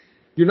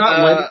 You're not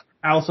lighting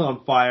your house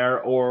on fire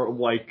or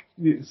like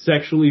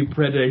sexually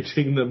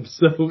predating them,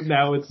 so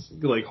now it's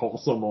like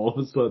wholesome all of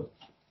a sudden.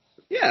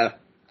 Yeah,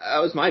 that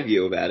was my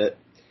view about it.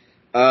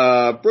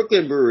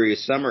 Brooklyn Brewery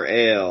Summer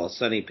Ale,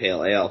 Sunny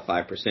Pale Ale,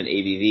 5%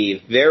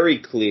 ABV, very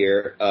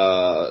clear,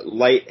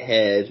 light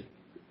head,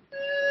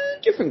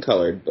 different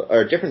colored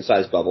or different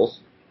size bubbles.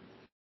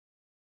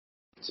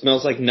 It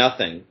smells like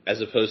nothing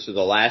as opposed to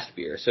the last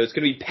beer, so it's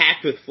going to be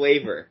packed with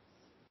flavor.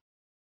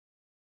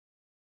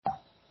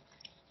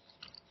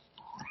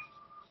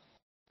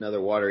 Another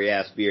watery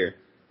ass beer.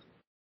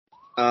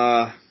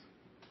 Man,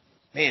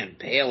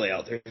 pale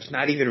ale. There's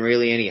not even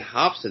really any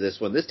hops to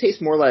this one. This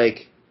tastes more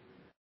like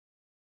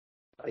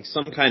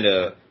some kind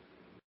of,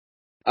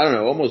 I don't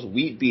know, almost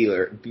wheat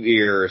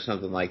beer or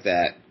something like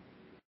that.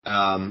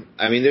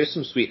 I mean, there's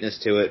some sweetness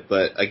to it,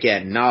 but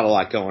again, not a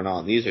lot going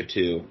on. These are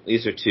two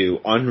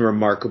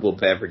unremarkable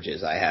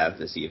beverages I have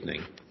this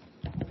evening.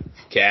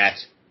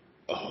 Cat.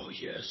 Oh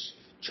yes.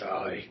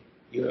 Chai.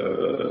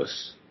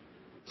 Yes.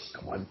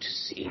 I want to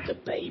see the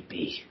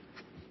baby.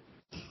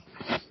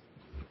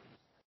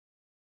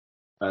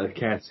 The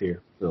cat's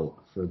here, Phil.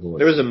 For the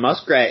there was a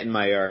muskrat in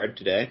my yard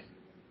today.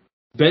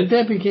 Ben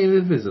Deppy came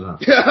to visit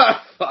us.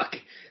 Fuck.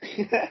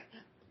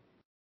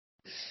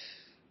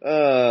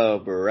 Oh,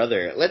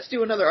 brother. Let's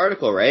do another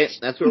article, right?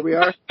 That's where we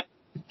are?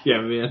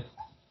 Yeah, man.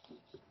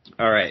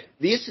 All right.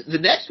 The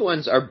next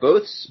ones are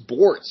both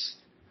sports.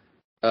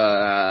 So,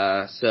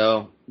 what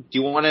do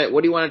you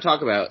want to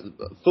talk about?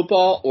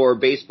 Football or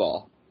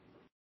baseball?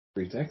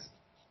 Free text.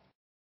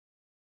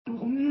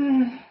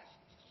 Well,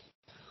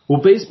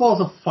 baseball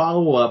is a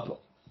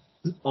follow-up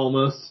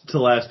almost to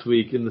last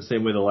week in the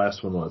same way the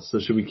last one was. So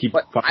should we keep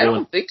following? I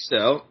don't think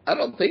so.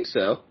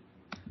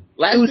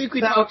 Last week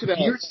we talked about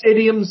beer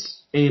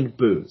stadiums and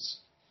booze.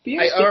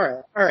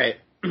 All right.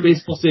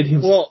 Baseball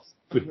stadiums. Well,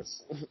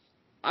 booze.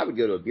 I would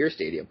go to a beer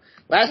stadium.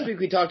 Last week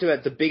we talked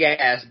about the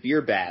big-ass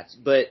beer bats,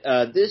 but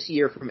this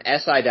year from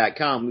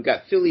SI.com, we've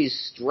got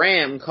Phillies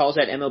Stram calls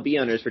out MLB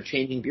owners for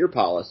changing beer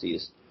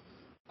policies.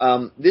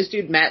 This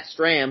dude, Matt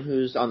Stram,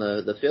 who's on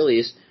the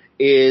Phillies,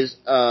 is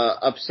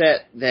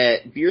upset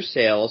that beer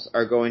sales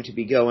are going to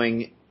be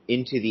going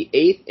into the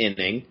 8th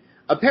inning.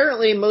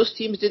 Apparently, most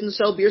teams didn't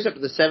sell beers up to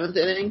the 7th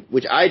inning,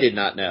 which I did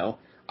not know,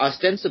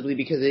 ostensibly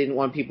because they didn't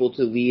want people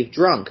to leave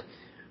drunk.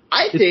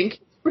 I think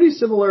pretty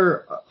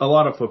similar. A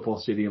lot of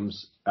football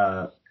stadiums,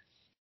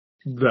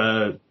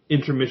 the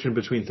intermission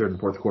between third and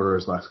fourth quarter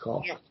is last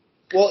call. Yeah.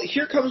 Well,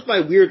 here comes my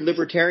weird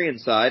libertarian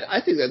side.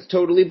 I think that's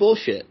totally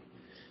bullshit.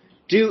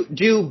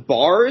 Do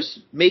bars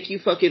make you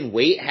fucking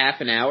wait half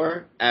an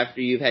hour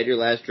after you've had your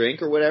last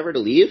drink or whatever to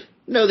leave?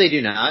 No, they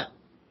do not.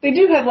 They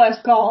do have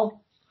last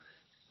call.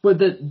 But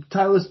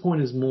Tyler's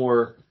point is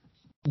more,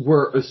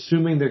 we're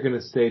assuming they're going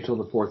to stay till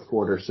the fourth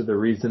quarter, so the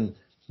reason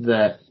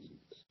that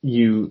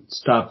you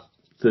stop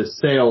the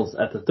sales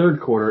at the third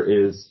quarter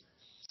is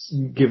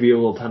give you a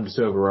little time to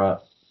sober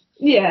up.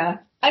 Yeah.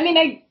 I mean,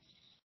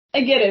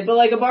 I get it, but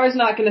like a bar's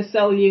not going to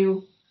sell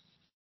you,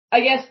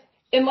 I guess,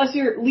 unless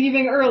you're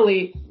leaving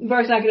early, the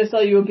bar's not going to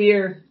sell you a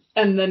beer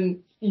and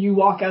then you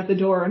walk out the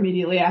door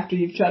immediately after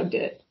you've chugged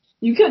it.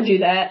 You could do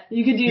that.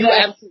 You could do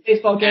that at a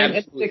baseball game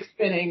at 6th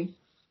inning.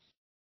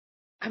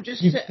 I'm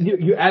just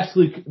you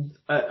absolutely.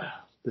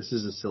 This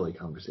is a silly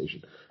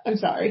conversation. I'm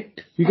sorry.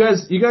 You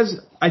guys,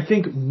 I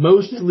think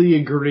mostly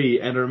agree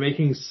and are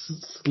making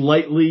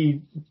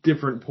slightly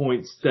different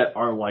points that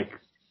are like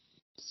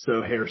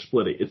so hair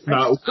splitting. It's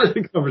not worth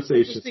the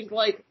conversation. I just think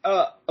like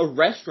a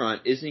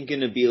restaurant isn't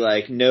going to be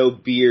like no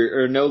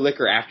beer or no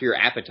liquor after your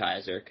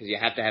appetizer because you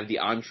have to have the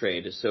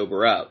entree to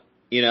sober up.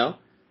 You know?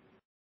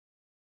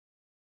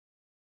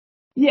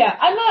 Yeah,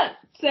 I'm not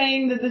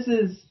saying that this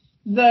is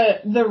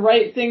the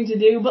right thing to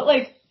do, but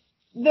like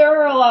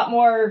there are a lot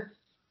more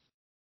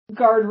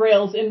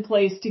guardrails in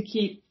place to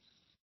keep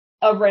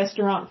a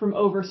restaurant from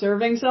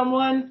over-serving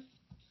someone.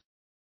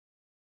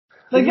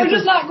 Like, they're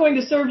just not going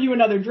to serve you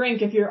another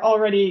drink if you're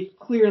already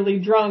clearly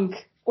drunk,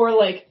 or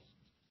like,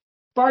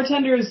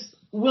 bartenders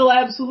will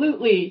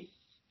absolutely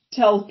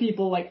tell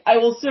people, like, I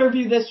will serve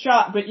you this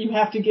shot, but you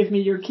have to give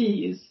me your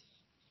keys.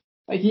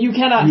 Like, you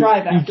cannot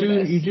drive after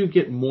this. You do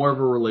get more of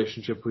a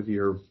relationship with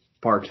your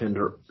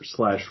bartender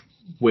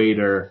 /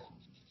 waiter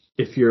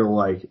if you're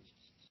like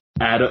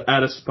at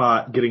a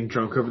spot getting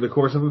drunk over the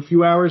course of a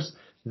few hours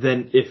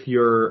than if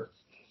you're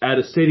at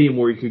a stadium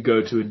where you could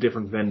go to a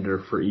different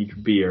vendor for each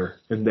beer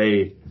and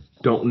they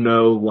don't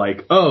know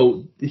like,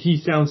 oh, he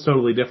sounds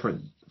totally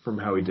different from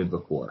how he did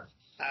before.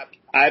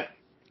 I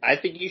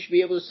think you should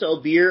be able to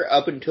sell beer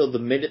up until the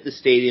minute the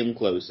stadium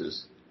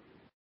closes.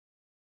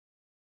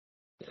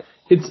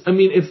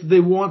 If they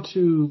want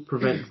to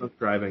prevent drunk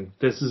driving,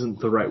 this isn't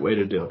the right way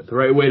to do it. The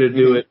right way to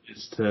do it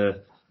is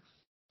to,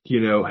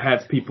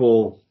 have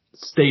people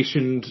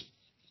stationed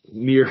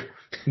near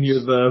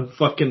the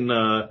fucking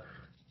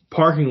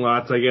parking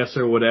lots, I guess,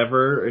 or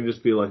whatever, and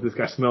just be like, this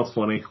guy smells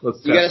funny.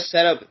 You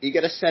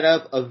gotta set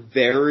up a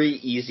very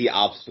easy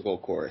obstacle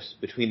course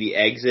between the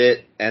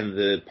exit and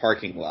the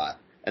parking lot,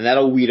 and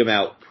that'll weed them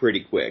out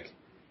pretty quick.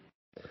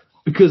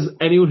 Because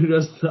anyone who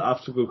does the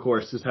obstacle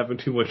course is having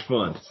too much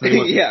fun. So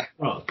yeah,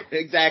 drunk.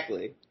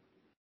 Exactly.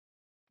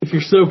 If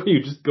you're sober,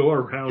 you just go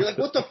around. You're like,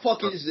 what the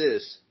fuck is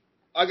this?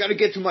 I gotta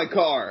get to my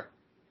car.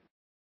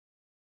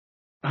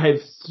 I have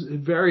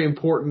very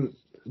important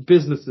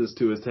businesses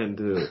to attend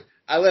to.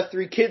 I left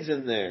 3 kids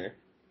in there.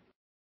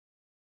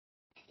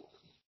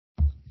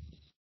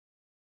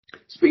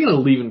 Speaking of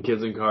leaving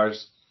kids in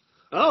cars.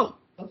 Oh.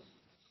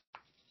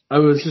 I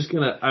was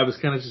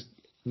kind of just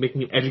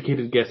making an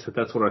educated guess that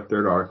that's what our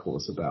third article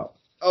is about.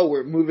 Oh,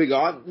 we're moving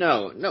on?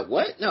 No,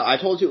 what? No, I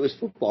told you it was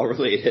football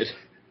related.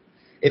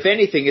 If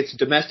anything, it's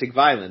domestic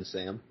violence,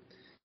 Sam.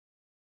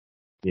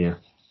 Yeah.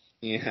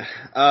 Yeah.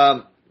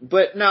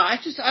 But no, I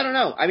don't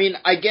know. I mean,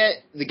 I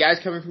get the guy's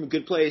coming from a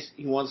good place.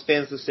 He wants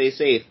fans to stay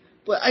safe.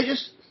 But I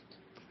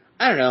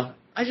don't know.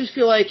 I just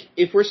feel like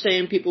if we're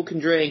saying people can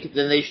drink,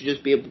 then they should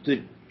just be able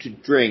to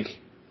drink.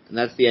 And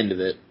that's the end of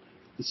it.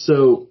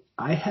 So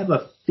I have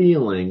a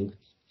feeling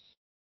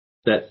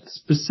that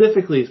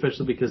specifically,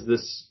 especially because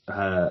this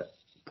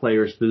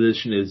player's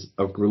position is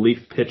a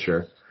relief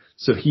pitcher,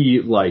 so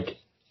he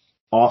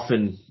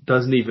often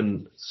doesn't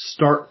even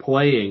start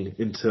playing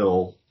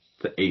until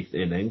the 8th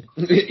inning.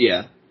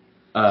 Yeah.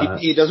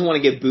 He doesn't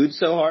want to get booed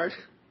so hard?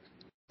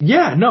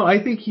 Yeah, no,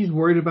 I think he's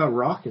worried about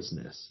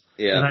raucousness.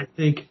 Yeah. And I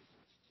think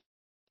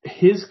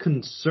his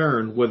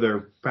concern,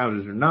 whether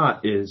founded or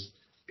not, is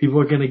people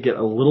are going to get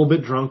a little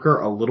bit drunker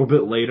a little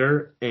bit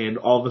later, and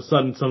all of a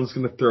sudden someone's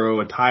going to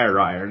throw a tire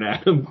iron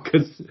at him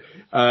because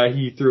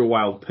he threw a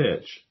wild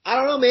pitch. I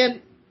don't know,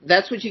 man.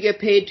 That's what you get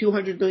paid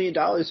 $200 million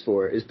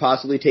for, is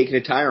possibly taking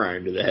a tire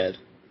iron to the head.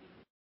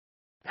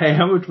 Hey,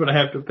 how much would I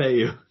have to pay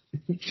you?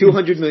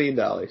 $200 million.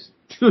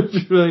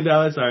 $200 million,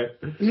 alright.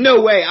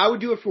 No way, I would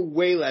do it for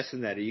way less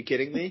than that. Are you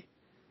kidding me?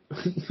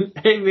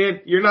 Hey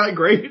man, you're not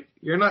great.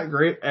 You're not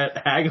great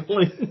at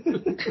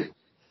haggling.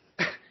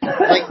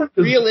 Like,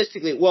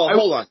 realistically, well,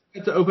 hold on. I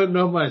had to open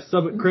up my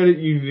Summit Credit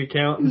Union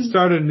account and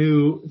start a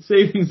new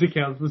savings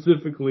account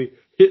specifically.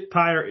 Hit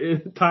Tyler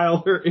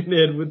and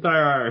Ed with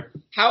Tire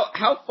Iron.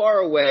 How far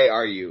away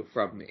are you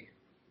from me?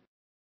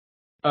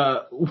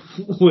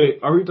 Wait,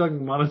 are we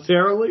talking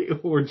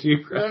monetarily or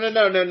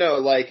geographically? No.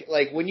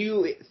 Like when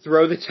you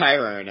throw the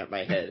tire iron at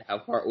my head, how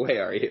far away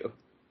are you?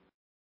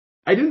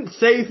 I didn't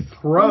say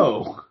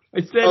throw.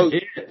 I said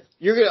hit.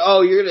 You're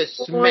gonna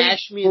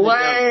smash me in the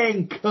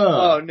Blank.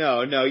 Oh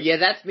no. Yeah,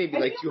 that's maybe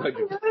like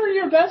 200. You're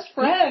your best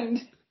friend.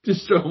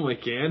 Just show him I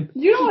can.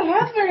 You don't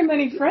have very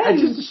many I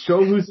friends. just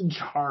show who's in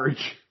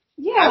charge.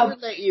 Yeah. I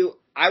would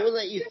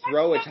let you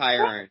throw a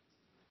tire iron.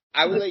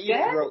 I would let you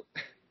throw.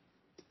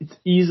 It's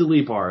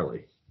easily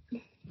barley.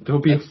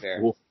 Don't be That's a fair.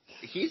 fool.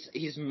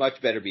 He's much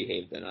better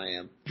behaved than I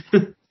am.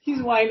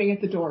 He's whining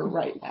at the door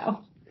right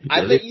now.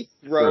 I'd let you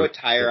throw a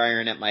tire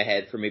iron at my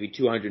head for maybe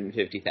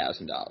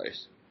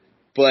 $250,000.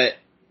 But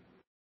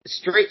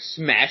straight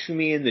smashing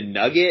me in the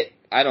nugget,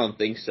 I don't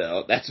think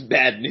so. That's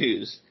bad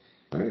news.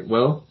 All right,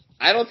 well.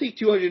 I don't think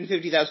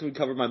 $250,000 would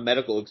cover my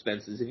medical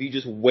expenses if you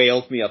just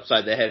wailed me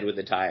upside the head with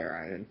a tire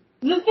iron.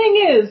 The thing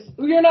is,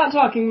 you're not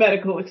talking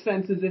medical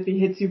expenses if he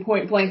hits you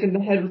point blank in the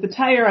head with a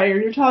tire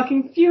iron. You're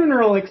talking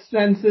funeral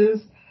expenses.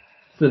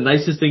 It's the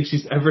nicest thing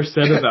she's ever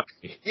said about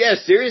me. Yeah,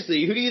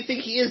 seriously, who do you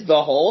think he is,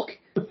 the Hulk?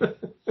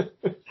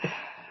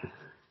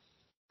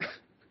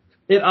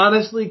 It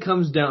honestly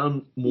comes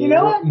down more, You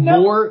know what?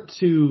 No. more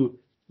to,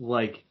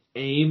 like,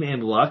 aim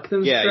and luck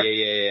than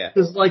Yeah.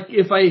 Because, like,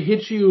 if I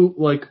hit you,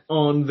 like,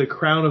 on the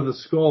crown of the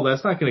skull,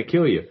 that's not going to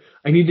kill you.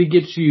 I need to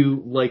get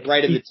you, like...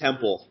 Right in the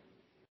temple.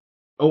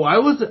 Oh, I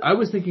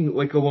was thinking,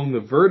 like, along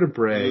the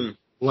vertebrae,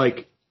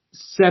 like,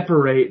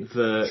 separate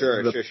the...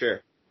 Sure.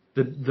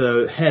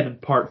 The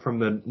head part from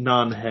the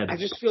non-head. I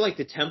just feel like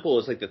the temple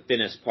is, like, the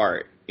thinnest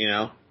part, you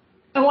know?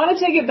 I want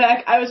to take it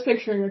back. I was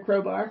picturing a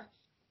crowbar.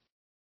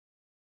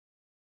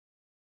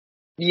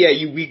 Yeah,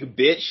 you weak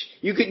bitch.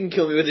 You couldn't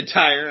kill me with a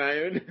tire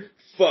iron.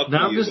 Fuck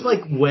Now you. I'm just,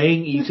 like,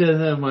 weighing each of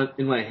them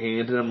in my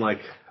hand, and I'm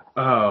like,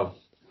 oh,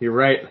 you're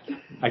right.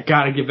 I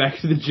gotta get back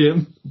to the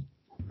gym.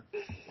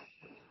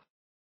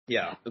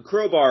 Yeah, the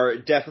crowbar,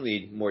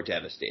 definitely more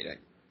devastating.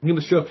 I'm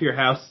gonna show up to your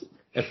house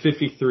at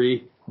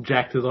 53,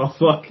 jacked as all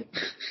fuck,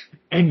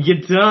 and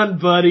you're done,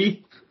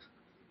 buddy.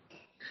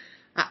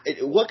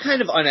 What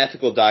kind of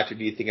unethical doctor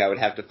do you think I would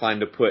have to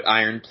find to put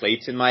iron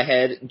plates in my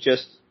head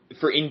just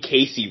for in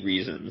casey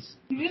reasons?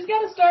 You just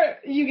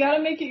you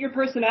gotta make it your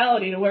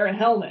personality to wear a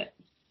helmet.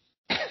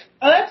 Oh,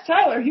 that's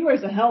Tyler. He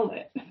wears a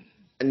helmet.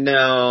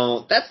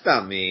 No, that's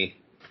not me.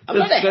 I'm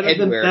not a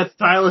headwear. That's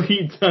Tyler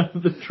eats out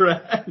of the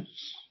trash.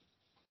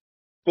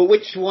 But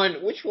which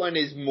one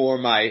is more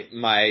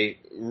my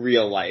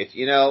real life,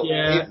 you know?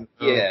 Yeah.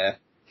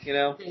 You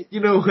know?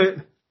 You know what?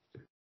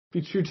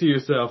 Be true to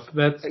yourself.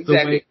 That's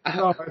Exactly. the way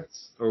it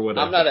starts, or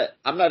whatever.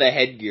 I'm not a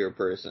headgear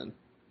person.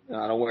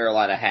 I don't wear a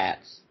lot of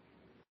hats.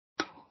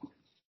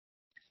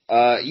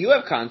 You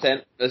have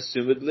content,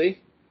 assumedly.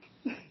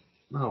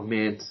 Oh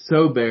man,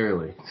 so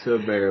barely.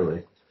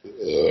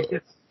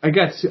 I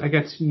got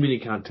too many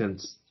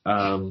contents.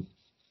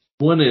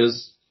 One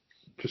is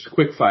just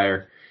quick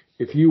fire.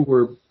 If you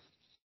were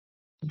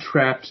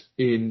trapped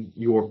in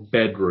your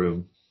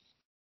bedroom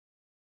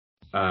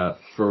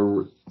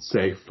for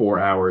say 4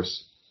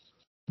 hours,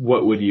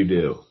 what would you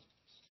do?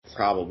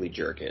 Probably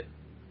jerk it.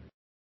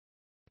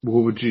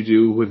 What would you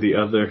do with the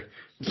other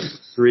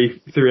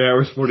 3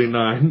 hours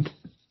 49?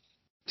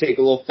 Take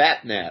a little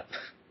fat nap.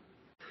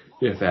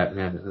 Yeah, fat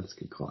nap. That's a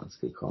good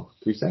call.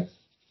 3 seconds?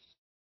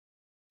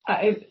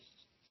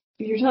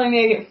 You're telling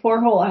me I get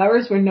 4 whole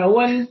hours where no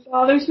one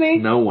bothers me?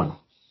 No one.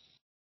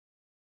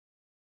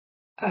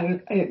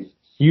 I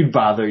You'd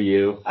bother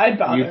you. I'd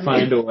bother You'd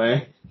find me. a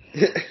way.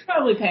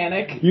 Probably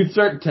panic. You'd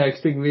start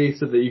texting me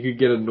so that you could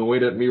get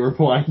annoyed at me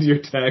replying to your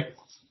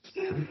texts.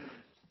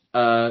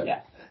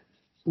 Yeah.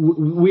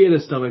 We had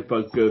a stomach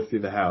bug go through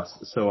the house,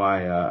 so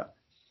I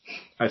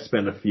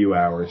spent a few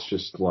hours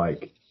just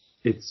like,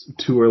 it's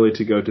too early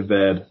to go to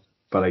bed,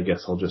 but I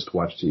guess I'll just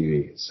watch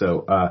TV.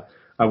 So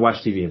I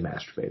watched TV and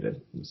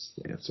masturbated, is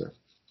the answer.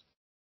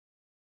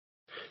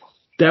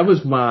 That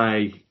was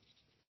my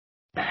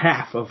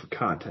half of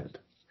content.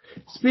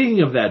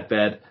 Speaking of that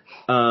bed,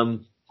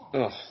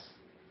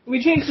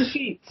 We changed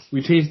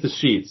the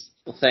sheets.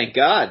 Well, thank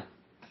God.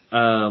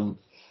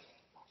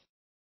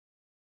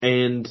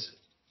 And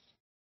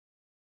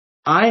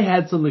I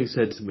had something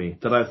said to me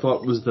that I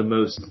thought was the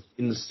most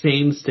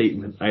insane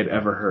statement I'd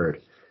ever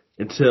heard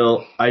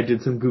until I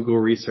did some Google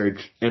research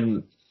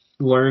and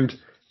learned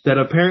that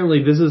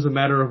apparently this is a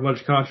matter of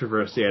much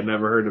controversy I'd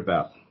never heard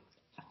about.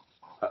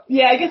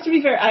 Yeah, I guess to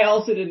be fair, I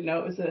also didn't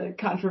know it was a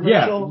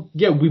controversial.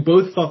 Yeah, we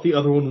both thought the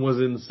other one was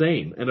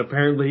insane, and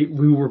apparently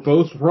we were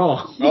both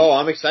wrong. Oh,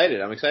 I'm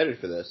excited. I'm excited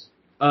for this.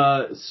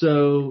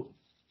 So,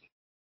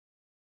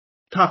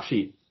 top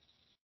sheet.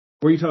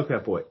 Where you tuck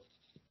that boy?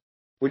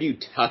 Where do you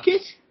tuck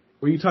it?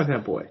 Where you tuck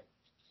that boy?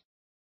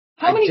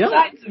 How many don't.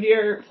 sides of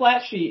your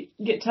flat sheet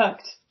get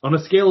tucked? On a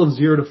scale of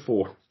 0 to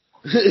 4.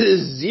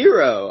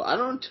 0. I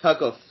don't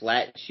tuck a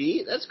flat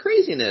sheet. That's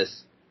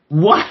craziness.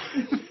 What?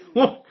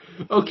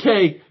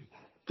 Okay,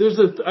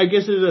 I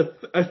guess there's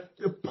a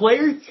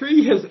player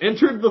 3 has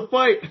entered the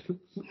fight.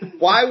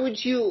 Why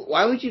would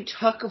you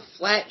tuck a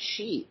flat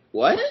sheet?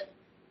 What?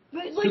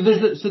 But,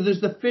 So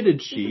there's the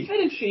fitted sheet. the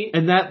fitted sheet.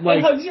 And that like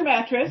it hugs your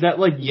mattress. that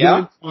like Yeah,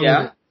 units on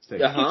yeah. the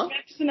stick. Uh-huh.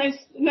 It's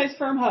a nice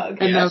firm hug.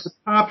 And now Yes. the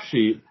top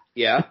sheet,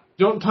 Yeah.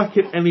 don't tuck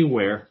it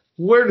anywhere.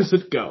 Where does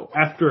it go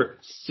after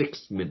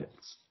 6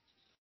 minutes?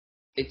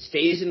 It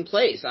stays in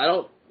place. I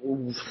don't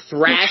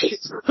thrash it.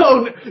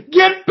 Oh,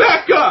 get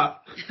Becca!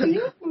 Do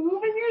you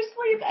move in your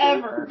sleep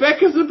ever?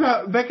 Becca's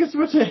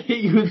about to hit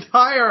you with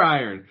tire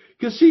iron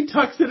because she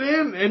tucks it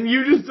in, and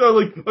you just are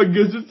like, I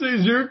guess it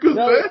stays here because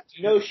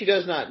No, she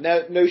does not.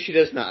 No, she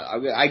does not.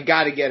 I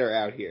gotta get her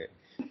out here.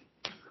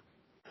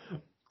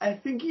 I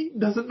think he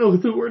doesn't know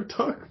what the word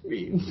tuck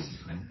means.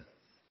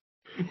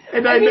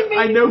 And I mean,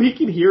 I know he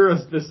can hear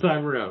us this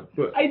time around,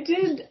 but I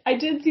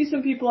did see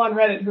some people on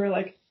Reddit who are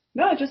like,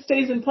 no, it just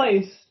stays in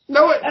place.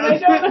 no, And I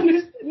don't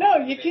understand. No,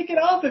 you kick it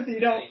off if you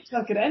don't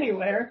tuck it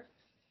anywhere.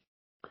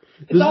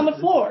 It's on the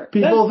floor.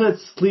 People that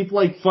sleep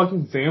like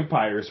fucking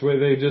vampires, where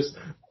they just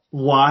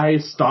lie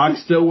stock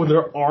still with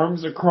their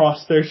arms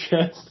across their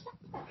chest,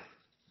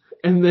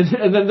 and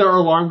then their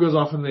alarm goes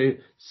off and they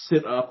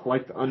sit up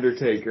like the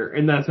Undertaker,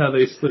 and that's how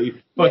they sleep.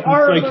 They Fucking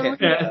are a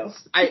psychopaths.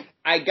 burrito.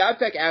 I got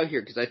Becca out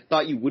here because I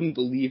thought you wouldn't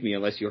believe me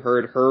unless you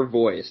heard her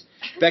voice.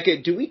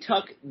 Becca, do we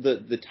tuck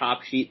the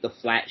top sheet, the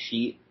flat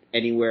sheet,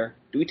 anywhere?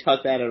 Do we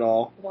tuck that at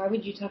all? Why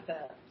would you tuck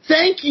that?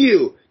 Thank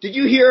you! Did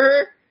you hear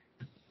her?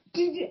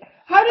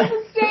 How does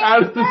it stay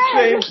Out in of the bed?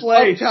 same Up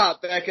place.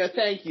 top, Becca.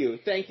 Thank you.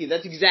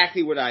 That's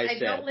exactly what I I said.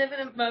 don't live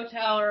in a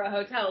motel or a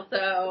hotel,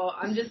 so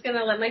I'm just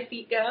gonna let my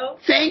feet go.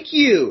 Thank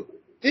you!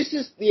 This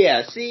is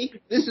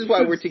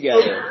why we're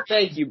together.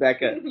 Thank you,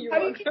 Becca. You're How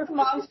do you welcome. keep the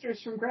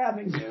monsters from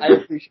grabbing you? I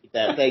appreciate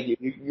that. Thank you.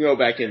 You can go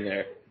back in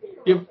there.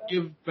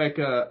 Give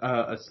Becca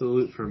a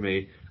salute for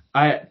me.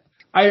 I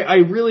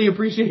really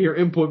appreciate your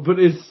input, but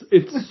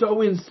it's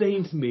so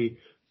insane to me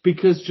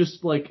because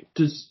just like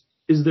is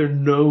there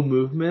no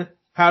movement?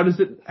 How does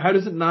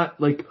it not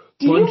like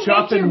Do you bunch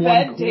up make your in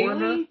bed one corner?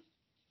 daily?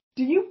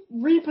 Do you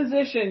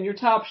reposition your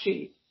top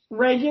sheet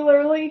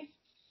regularly?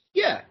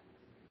 Yeah.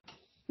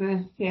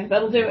 Yeah,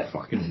 that'll do it.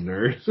 Fucking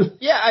nerd.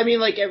 Yeah, I mean,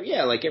 like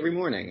every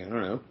morning. I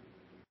don't know.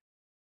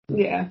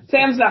 Yeah,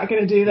 Sam's not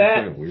going to do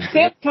Kinda that. weird.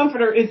 Sam's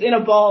comforter is in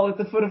a ball at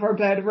the foot of our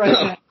bed right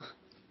now.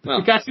 Well,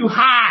 It got too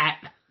hot.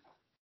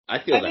 I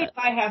feel I make that.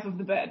 my half of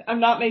the bed.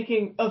 I'm not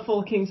making a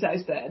full king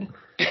size bed.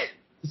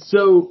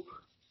 So,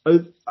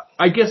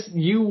 I guess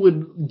you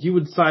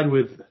would side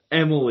with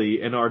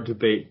Emily in our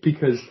debate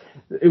because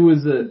it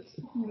was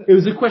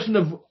a question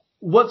of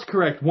what's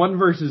correct, 1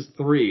 versus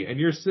 3, and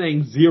you're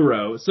saying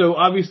 0. So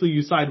obviously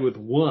you side with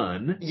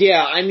 1.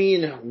 Yeah, I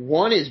mean,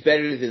 1 is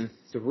better than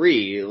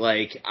 3.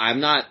 Like, I'm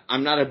not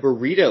a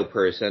burrito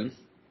person.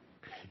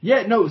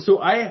 Yeah, no. So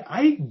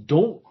I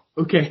don't.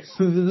 Okay,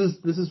 so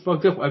this is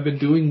fucked up. I've been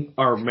doing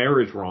our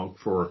marriage wrong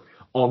for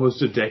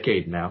almost a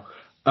decade now.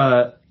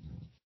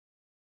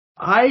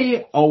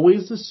 I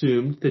always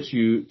assumed that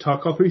you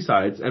tuck all 3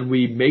 sides and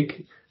we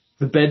make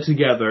the bed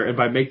together, and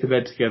by make the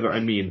bed together, I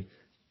mean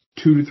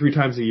 2 to 3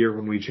 times a year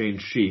when we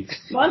change sheets.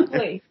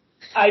 Monthly,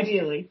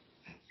 ideally.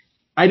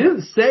 I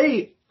didn't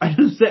say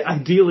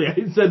ideally. I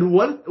said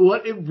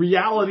what in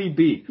reality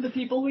be. The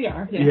people we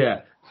are.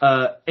 Yeah.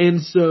 Yeah.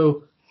 And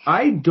so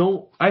I've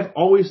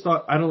always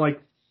thought I don't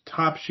like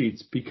top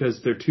sheets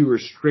because they're too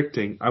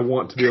restricting. I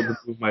want to be able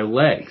to move my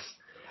legs.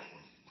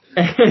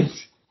 And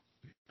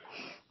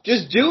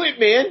Just do it,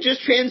 man.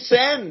 Just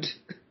transcend.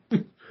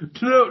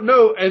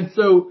 no. And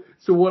so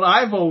what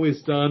I've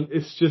always done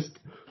is just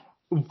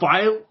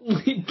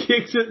violently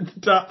kicked at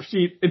the top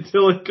sheet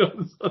until it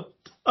goes up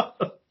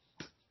top.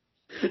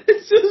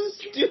 It's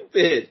so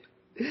stupid.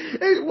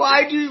 And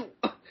why do you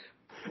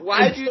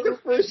the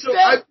first So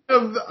step?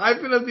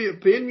 I've been of the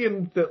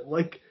opinion that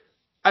like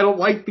I don't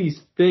like these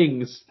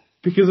things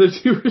because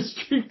they're too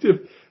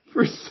restrictive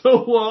for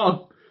so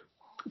long,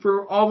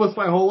 for almost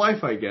my whole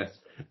life, I guess.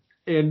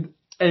 And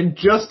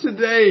just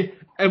today,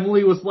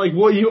 Emily was like,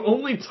 "Well, you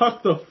only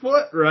tuck the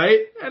foot, right?"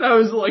 And I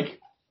was like,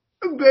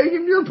 "I'm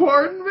begging your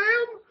pardon,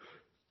 ma'am."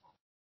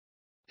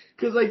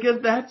 Because I guess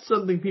that's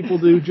something people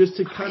do just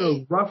to kind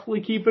of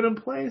roughly keep it in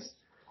place.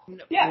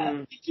 Yeah,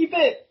 you keep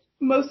it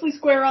mostly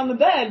square on the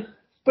bed,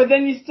 but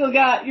then you still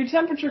got your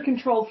temperature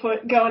control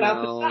foot going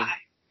out the No. side.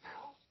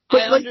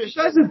 But I like, you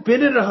understand. guys have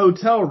been at a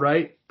hotel,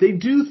 right? They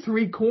do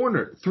 3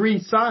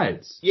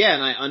 sides. Yeah,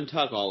 and I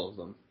untuck all of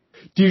them.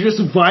 Do you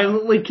just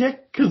violently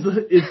kick? Because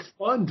it's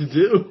fun to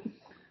do.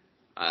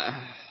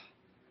 I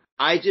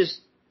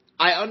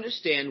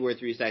understand where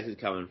 3 sides is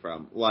coming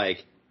from.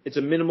 Like, it's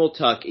a minimal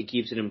tuck, it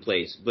keeps it in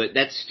place, but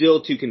that's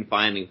still too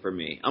confining for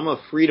me. I'm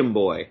a freedom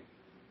boy.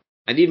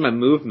 I need my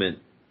movement.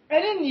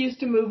 I didn't used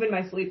to move in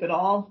my sleep at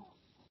all.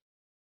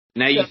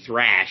 Now you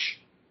thrash.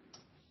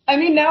 I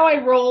mean, now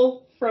I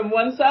roll from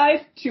one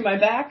side to my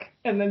back,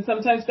 and then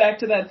sometimes back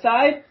to that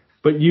side.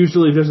 But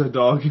usually there's a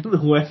dog in the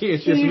way.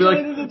 It's just be Usually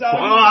like, there's a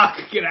dog.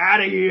 fuck, get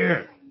out of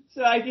here.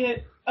 So I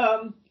get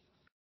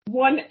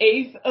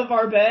 1/8 of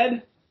our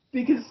bed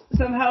because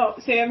somehow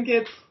Sam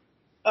gets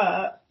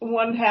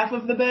 1/2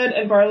 of the bed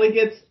and Barley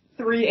gets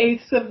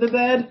 3/8 of the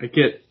bed.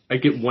 I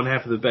get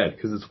 1/2 of the bed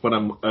because it's what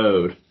I'm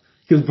owed.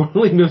 Because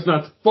Barley knows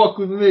not to fuck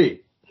with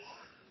me.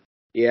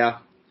 Yeah.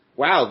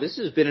 Wow, this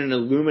has been an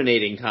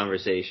illuminating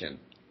conversation.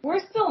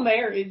 We're still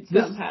married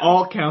This somehow.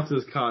 all counts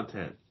as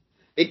content.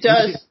 It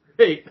does.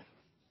 Hey,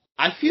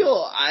 I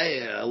feel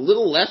a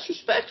little less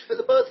respect for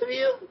the both of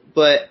you,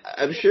 but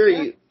I'm sure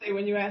you. Say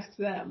when you asked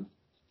them.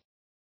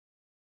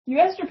 You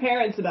asked your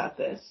parents about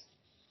this.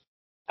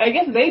 I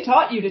guess they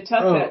taught you to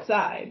tuck that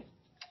side.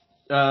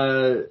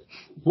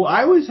 well,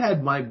 I always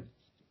had my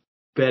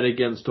bed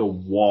against a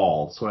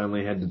wall, so I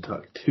only had to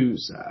tuck two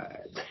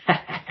sides.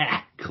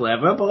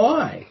 Clever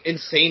boy.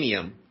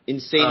 Insanium in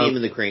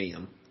the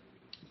cranium.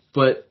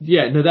 But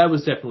yeah, no, that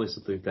was definitely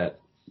something that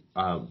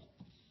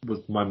was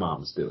my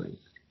mom's doing.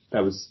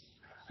 That was,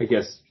 I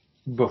guess,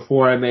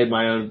 before I made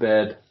my own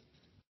bed,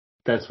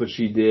 that's what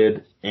she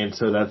did, and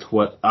so that's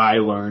what I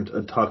learned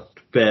a tucked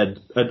bed,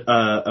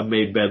 a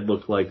made bed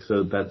looked like,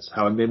 so that's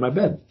how I made my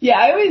bed. Yeah,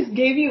 I always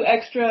gave you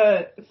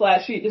extra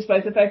flat sheet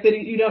despite the fact that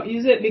you don't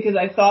use it because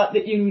I thought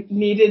that you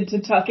needed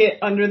to tuck it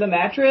under the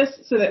mattress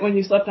so that when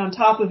you slept on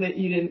top of it,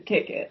 you didn't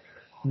kick it.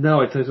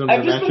 No, it tucks under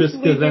the mattress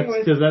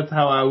because that's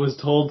how I was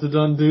told to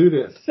undo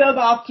this.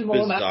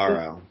 Suboptimal amount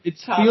Bizarro. of It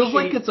top feels sheet.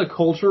 like it's a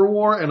culture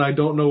war, and I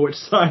don't know which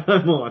side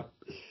I'm on.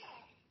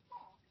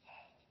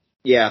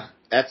 Yeah,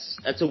 that's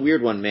a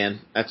weird one, man.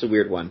 That's a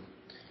weird one.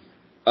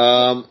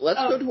 Let's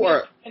go to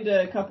our. And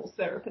a couples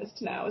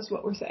therapist now is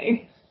what we're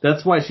saying.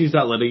 That's why she's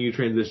not letting you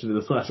transition to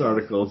this last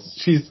article.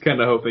 She's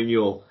kind of hoping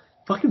you'll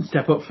fucking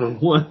step up for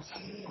once.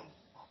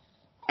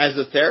 As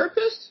a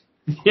therapist?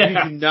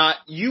 Yeah.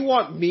 You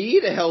want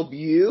me to help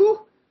you?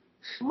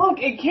 Look,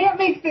 it can't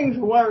make things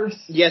worse.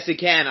 Yes, it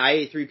can. I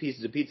ate 3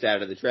 pieces of pizza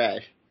out of the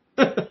trash.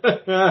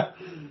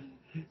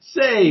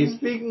 Say,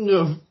 speaking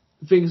of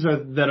things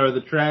that are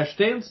the trash,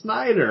 Dan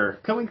Snyder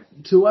coming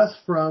to us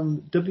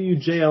from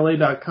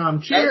WJLA.com.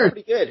 That's Cheers!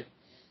 pretty good.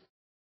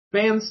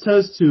 Fans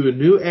toast to a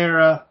new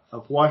era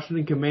of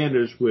Washington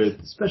Commanders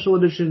with special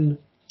edition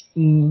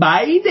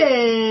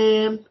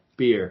Biden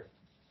beer.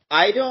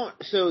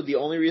 So the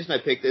only reason I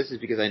picked this is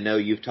because I know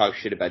you've talked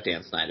shit about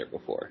Dan Snyder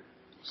before.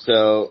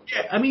 So.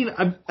 Yeah, I mean,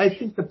 I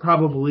think that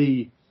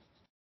probably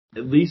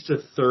at least a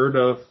third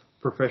of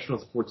professional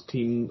sports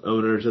team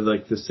owners are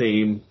like the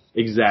same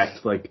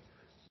exact, like,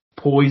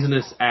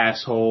 poisonous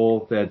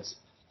asshole that's,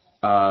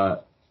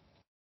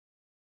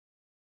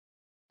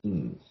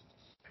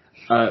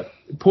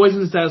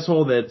 poisonous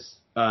asshole that's,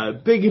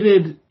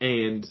 bigoted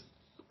and,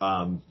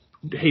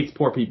 hates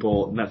poor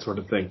people and that sort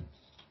of thing.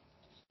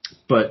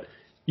 But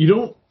you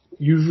don't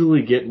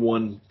usually get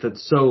one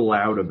that's so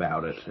loud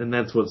about it, and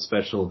that's what's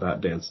special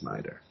about Dan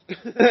Snyder.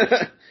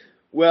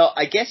 Well,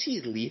 I guess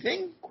he's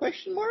leaving? ?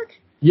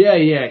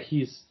 Yeah,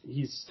 he's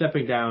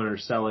stepping down or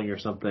selling or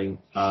something,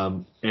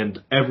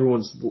 and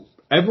everyone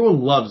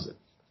loves it.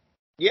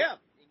 Yeah,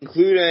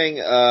 including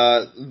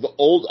the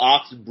Old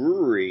Ox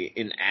Brewery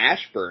in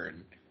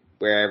Ashburn,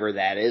 wherever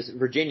that is,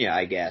 Virginia,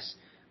 I guess.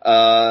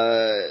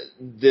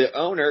 The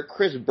owner,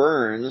 Chris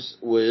Burns,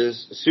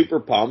 was super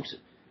pumped,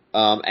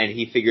 and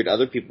he figured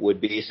other people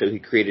would be, so he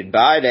created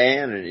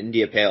Biden, an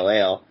India Pale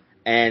Ale,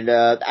 and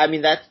I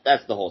mean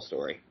that's the whole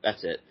story.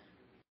 That's it.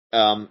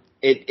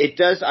 It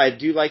does. I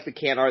do like the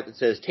can art that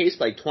says "tastes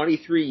like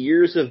 23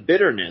 years of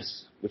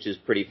bitterness," which is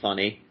pretty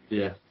funny.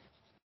 Yeah.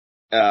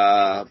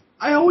 I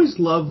always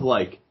love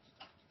like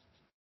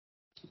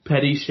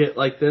petty shit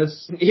like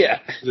this. Yeah.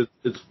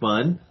 It's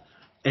fun,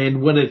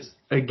 and when it's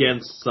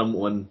against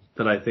someone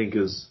that I think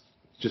is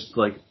just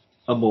like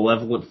a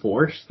malevolent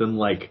force, then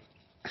like,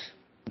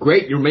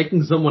 great, you're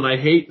making someone I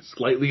hate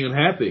slightly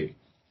unhappy.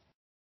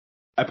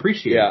 I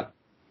appreciate it.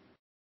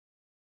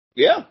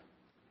 Yeah.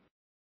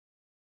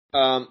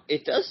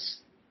 It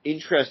does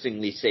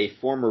interestingly say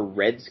former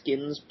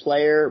Redskins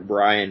player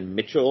Brian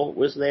Mitchell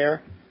was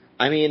there.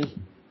 I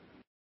mean,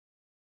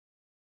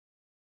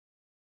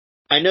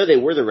 I know they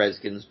were the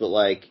Redskins, but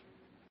like,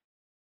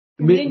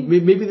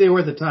 maybe they were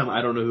at the time.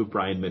 I don't know who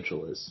Brian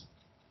Mitchell is.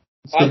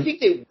 So, I think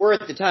they were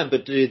at the time,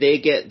 but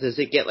does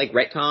it get like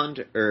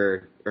retconned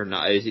or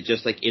not? Is it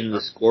just like in the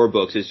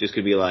scorebooks? It's just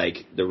gonna be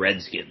like the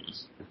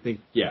Redskins.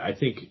 I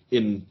think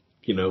in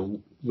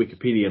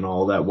Wikipedia and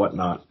all that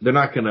whatnot, they're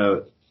not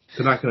gonna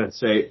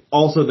say.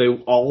 Also, they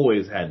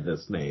always had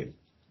this name.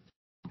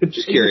 It's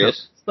just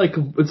curious.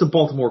 It's a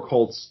Baltimore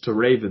Colts to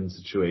Ravens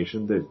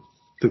situation. That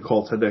the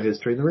Colts had their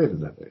history and the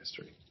Ravens had their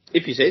history.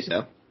 If you say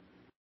so.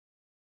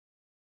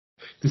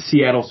 The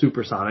Seattle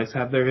Supersonics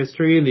have their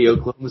history, and the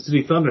Oklahoma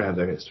City Thunder have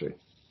their history.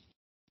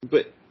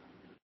 But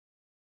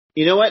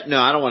you know what? No,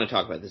 I don't want to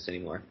talk about this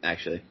anymore.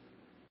 Actually,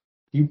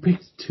 you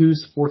picked 2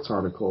 sports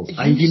articles.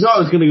 I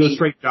was going to go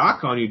straight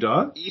jock on you,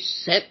 dog.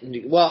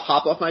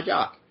 Hop off my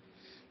jock.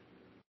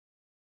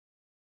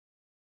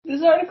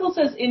 This article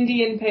says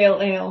Indian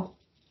Pale Ale.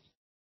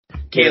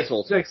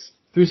 Cancelled.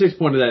 36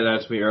 pointed that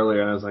out to me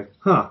earlier, and I was like,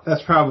 huh,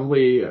 that's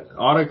probably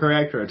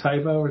autocorrect or a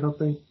typo or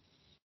something.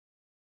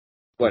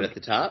 What, at the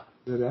top?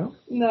 Is it out?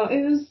 No,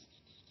 it was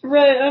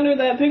right under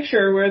that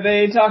picture where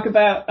they talk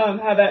about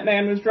how that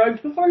man was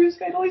drugged before he was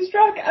fatally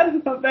struck. I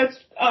don't know if that's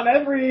on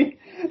every...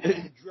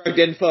 Drugged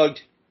and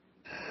fugged.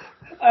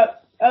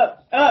 Up.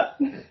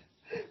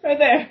 Right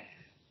there.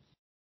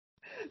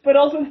 But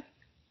also,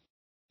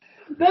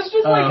 that's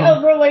just like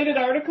a related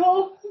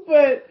article,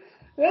 but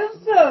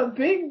that's a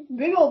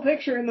big old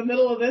picture in the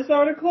middle of this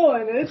article,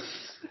 and it's...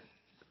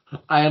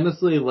 I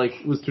honestly,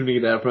 was tuning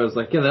it out, but I was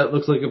like, yeah, that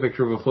looks like a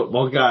picture of a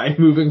football guy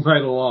moving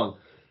right along.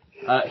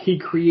 He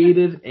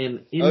created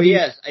an indie... Oh,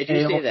 yes, I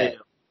do say that.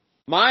 ale.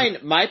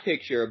 My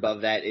picture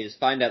above that is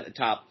find out the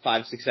top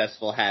 5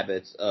 successful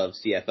habits of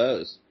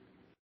CFOs.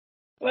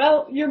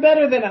 Well, you're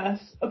better than us,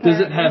 apparently.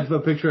 Does it have a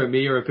picture of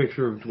me or a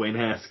picture of Dwayne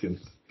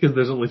Haskins? Because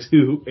there's only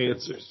 2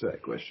 answers to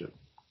that question.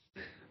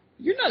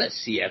 You're not a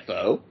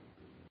CFO.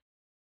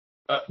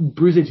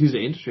 Bruise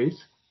Tuesday Industries.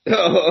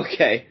 Oh,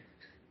 okay.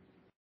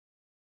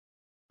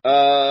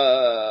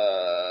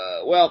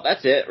 Well,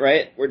 that's it,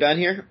 right? We're done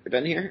here?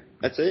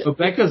 That's it? Oh,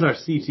 Becca's our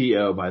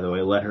CTO, by the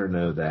way. Let her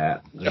know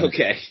that.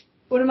 Okay.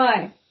 What am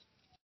I?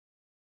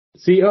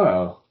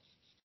 COO.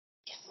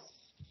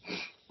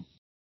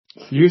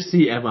 You're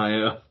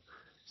CMIO.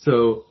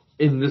 So,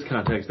 in this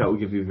context, that would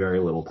give you very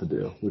little to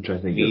do, which I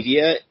think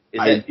Media? Is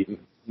that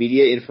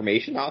Media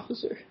Information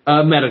Officer?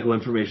 Medical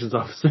Information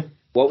Officer.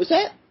 What was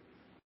that?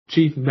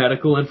 Chief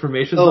Medical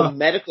Information Officer.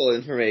 Medical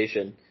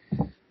information.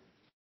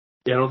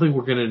 Yeah, I don't think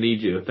we're going to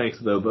need you. Thanks,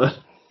 though,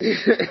 bud.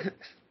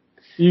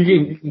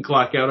 You can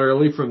clock out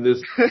early from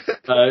this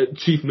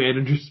chief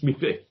manager's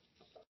meeting.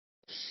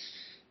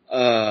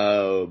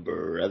 Oh,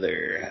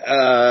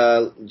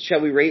 brother.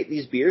 Shall we rate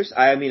these beers?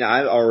 I mean,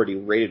 I already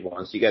rated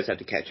one, so you guys have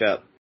to catch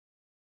up.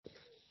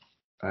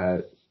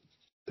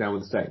 Down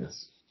with the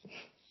stagnus.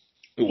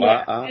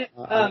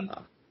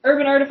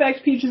 Urban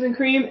Artifacts Peaches and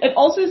Cream. It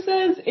also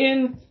says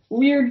in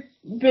weird,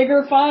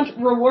 bigger font,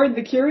 reward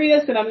the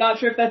curious, and I'm not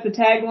sure if that's a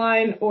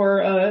tagline or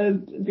a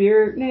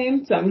beer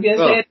name, so I'm going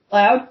to say it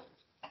loud.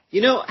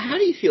 You know, how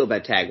do you feel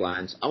about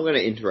taglines? I'm going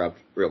to interrupt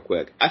real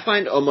quick. I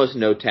find almost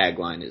no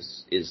tagline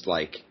is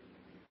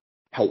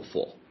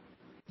helpful.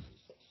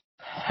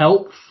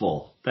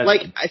 Helpful?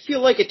 I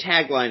feel like a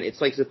tagline, it's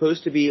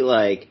supposed to be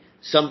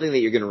something that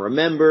you're going to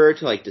remember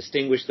to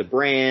distinguish the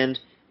brand,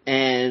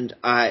 and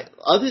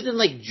other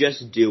than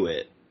just do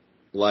it,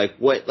 what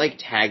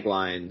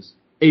taglines?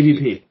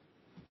 AVP.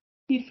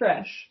 Eat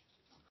fresh.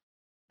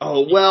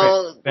 Oh,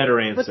 well.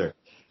 Better answer.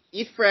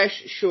 Eat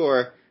fresh,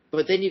 sure.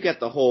 But then you got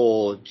the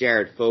whole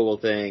Jared Fogle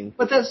thing.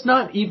 But that's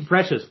not Eat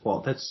Fresh's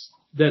fault. That's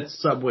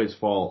Subway's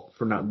fault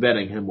for not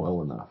vetting him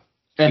well enough.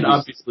 And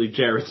obviously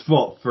Jared's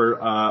fault for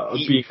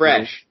being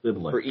fresh.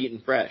 For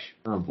eating fresh.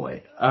 Oh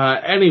boy.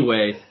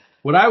 Anyway,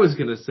 what I was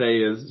gonna say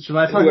is, should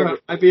I talk about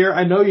my beer?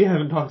 I know you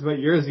haven't talked about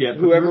yours yet.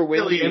 Whoever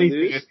wins, you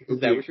lose?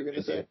 Is that what you're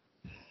gonna say?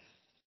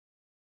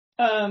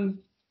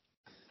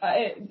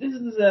 This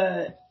is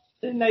a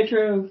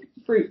nitro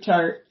fruit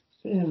tart.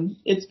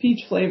 It's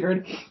peach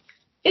flavored.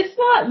 It's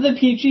not the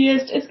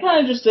peachiest. It's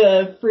kind of just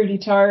a fruity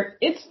tart.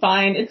 It's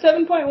fine. It's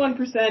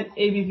 7.1%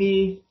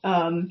 ABV.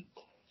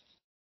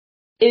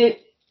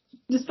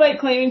 Despite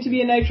claiming to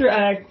be a nitro,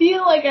 and I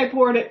feel like I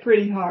poured it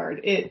pretty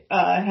hard. It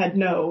had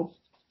no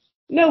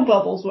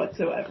bubbles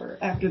whatsoever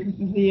after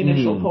the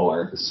initial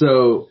pour.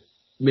 So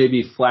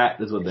maybe flat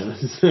is what they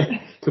meant to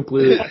say.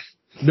 Completely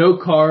no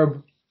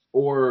carb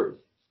or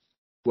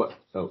what?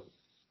 Oh.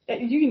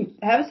 You can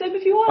have a sip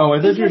if you want. Oh,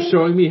 I thought you were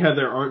showing me how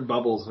there aren't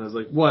bubbles, and I was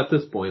like, well, at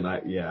this point,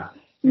 yeah.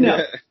 No.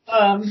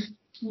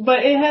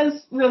 But it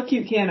has real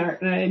cute can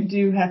art, and I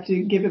do have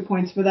to give it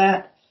points for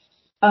that.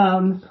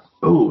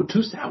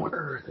 Too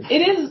sour.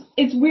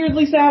 It's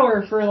weirdly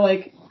sour for,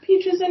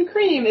 peaches and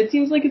cream. It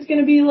seems like it's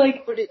gonna be,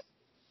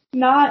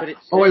 not...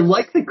 I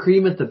like the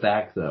cream at the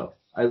back, though.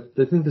 I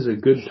think there's a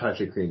good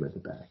touch of cream at the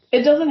back.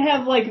 It doesn't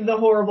have, the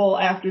horrible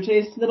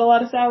aftertaste that a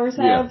lot of sours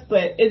have,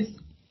 but it's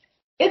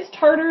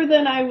tartar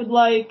than I would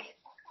like.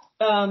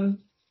 I'm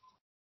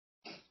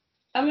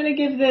gonna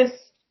give this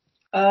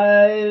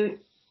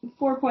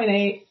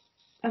 4.8.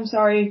 I'm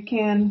sorry,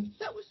 can.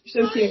 That was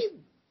so cute.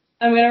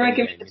 I'm gonna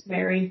recommend this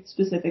Mary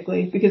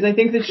specifically because I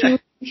think that she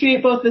would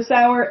appreciate both the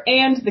sour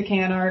and the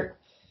can art.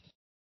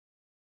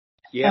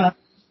 Yeah,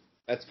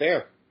 that's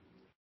fair.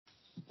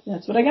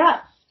 That's what I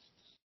got.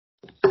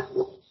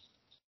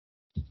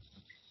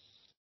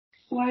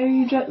 Why are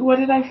you? What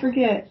did I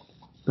forget?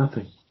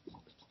 Nothing.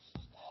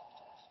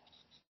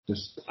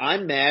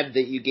 I'm mad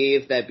that you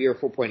gave that beer a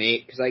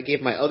 4.8 because I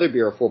gave my other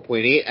beer a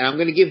 4.8, and I'm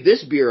going to give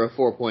this beer a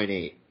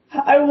 4.8.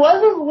 I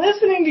wasn't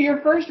listening to your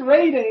first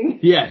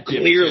rating. Yeah,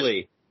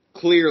 clearly.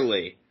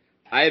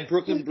 I had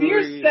Brooklyn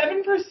Brewery.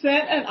 Beer's 7%,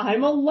 and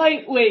I'm a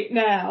lightweight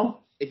now.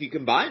 If you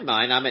combine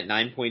mine, I'm at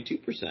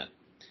 9.2%.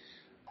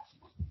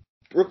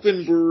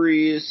 Brooklyn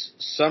Brewery's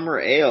Summer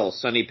Ale,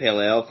 Sunny Pale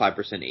Ale, 5%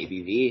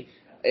 ABV.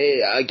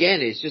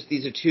 Again, it's just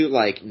these are two,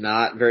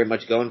 not very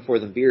much going for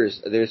them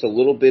beers. There's a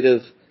little bit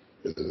of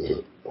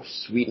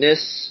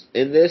sweetness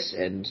in this,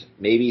 and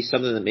maybe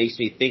something that makes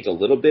me think a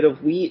little bit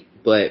of wheat,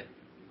 but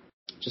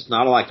just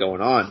not a lot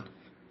going on.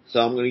 So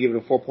I'm going to give it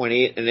a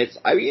 4.8, and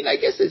I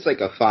guess it's like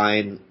a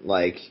fine,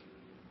 like,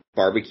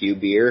 barbecue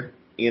beer,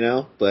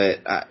 but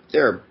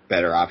there are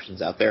better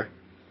options out there.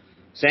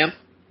 Sam?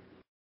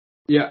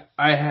 Yeah,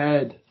 I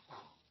had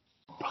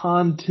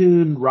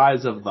Pontoon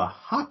Rise of the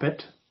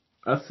Hoppet,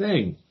 a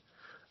thing.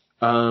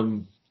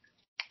 And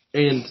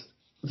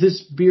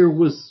this beer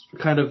was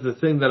kind of the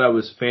thing that I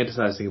was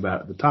fantasizing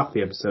about at the top of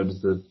the episode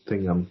is the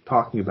thing I'm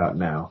talking about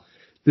now.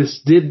 This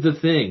did the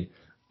thing.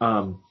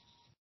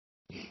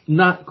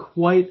 Not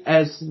quite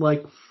as,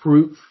 like,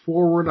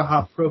 fruit-forward a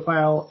hop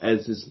profile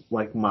as is,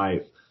 like,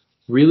 my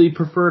really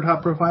preferred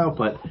hop profile,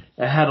 but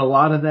it had a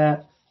lot of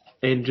that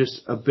and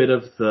just a bit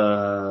of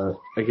the,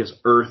 I guess,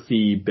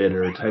 earthy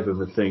bitter type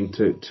of a thing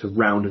to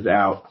round it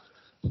out.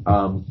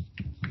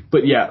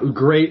 But yeah,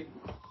 great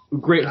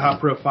hop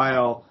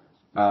profile.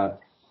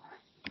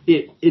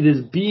 It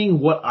is being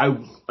what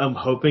I'm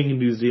hoping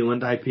New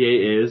Zealand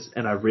IPA is,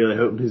 and I really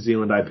hope New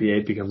Zealand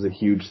IPA becomes a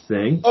huge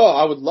thing. Oh,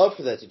 I would love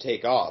for that to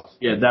take off.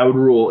 Yeah, that would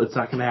rule. It's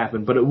not going to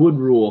happen, but it would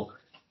rule.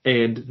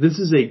 And this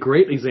is a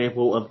great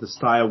example of the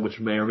style which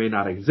may or may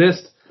not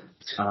exist.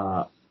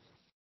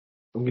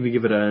 I'm going to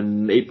give it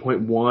an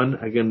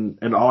 8.1 again,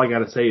 and all I got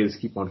to say is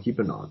keep on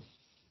keeping on.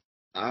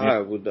 I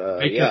would,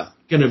 yeah.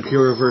 An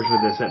imperial version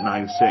of this at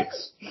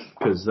 9.6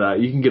 because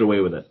you can get away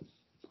with it.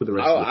 With the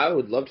rest of it. I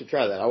would love to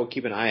try that. I will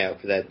keep an eye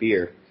out for that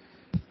beer.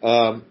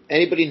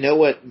 Anybody know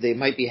what they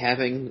might be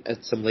having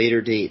at some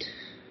later date?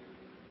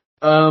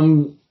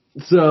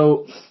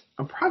 So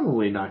I'm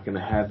probably not going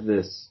to have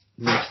this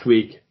next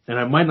week, and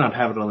I might not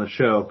have it on the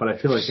show, but I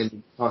feel like I need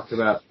to talk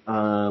about,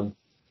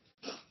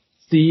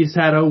 Steve's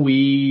had a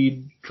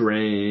weed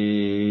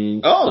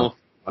drink. Oh.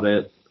 About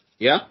it.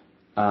 Yeah?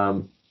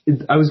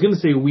 I was going to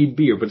say weed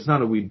beer, but it's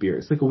not a weed beer.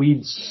 It's like a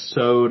weed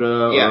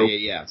soda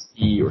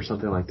Yeah. or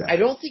something like that. I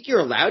don't think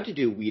you're allowed to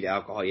do weed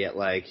alcohol yet.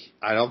 Like,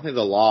 I don't think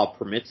the law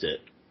permits it.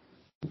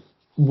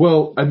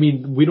 Well, I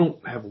mean, we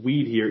don't have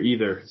weed here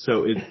either,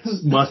 so it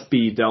must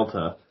be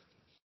Delta.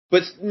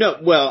 But, no,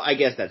 well, I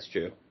guess that's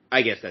true.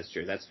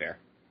 That's fair.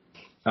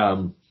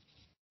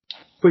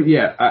 But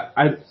yeah,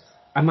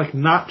 I'm like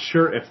not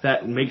sure if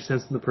that makes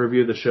sense in the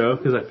purview of the show,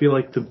 because I feel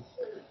like the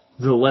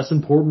less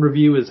important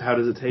review is how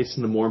does it taste,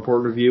 and the more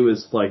important review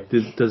is like,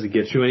 does it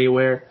get you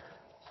anywhere?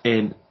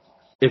 And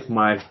if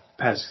my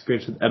past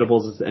experience with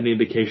edibles is any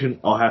indication,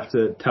 I'll have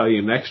to tell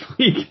you next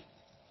week.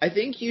 I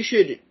think you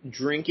should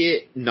drink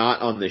it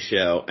not on the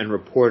show and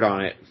report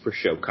on it for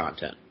show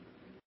content.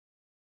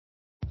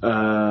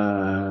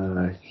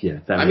 Yeah.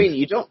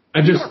 You don't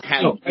have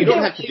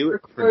to do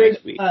it for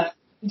next week.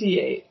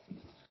 D8.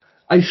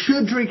 I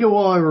should drink it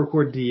while I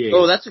record D8.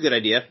 Oh, that's a good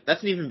idea.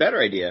 That's an even better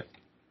idea.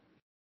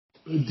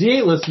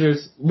 D8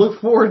 listeners,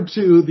 look forward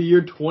to the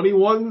year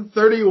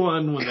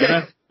 2131 when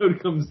that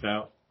episode comes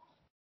out.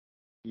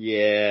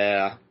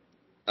 Yeah.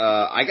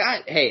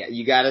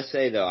 You gotta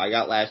say though, I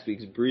got last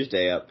week's Brews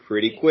Day up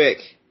pretty quick.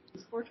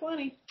 It's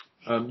 420.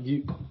 Oh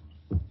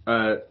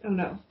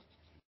no.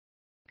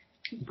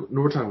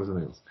 No, we're talking about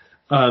something else.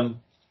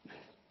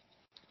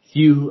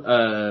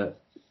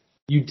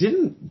 You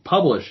didn't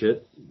publish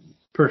it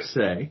per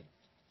se.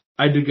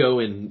 I had to go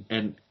in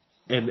and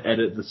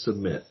edit the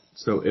submit,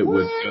 so it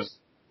would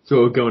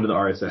go into the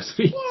RSS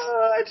feed.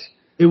 What?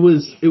 It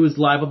was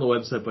live on the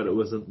website, but it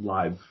wasn't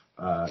live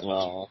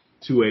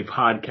to a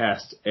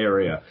podcast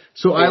area.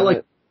 So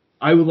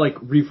I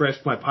would refresh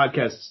my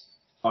podcast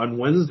on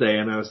Wednesday,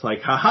 and I was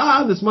like,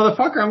 haha, this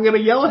motherfucker, I'm gonna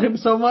yell at him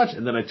so much,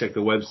 and then I checked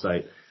the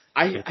website.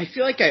 I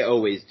feel like I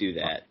always do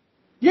that.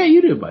 Yeah,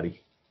 you do,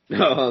 buddy.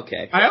 Oh,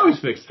 okay. I always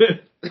fix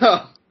it.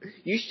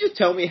 You should just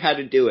tell me how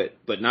to do it,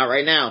 but not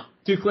right now.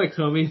 2 clicks,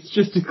 homie. It's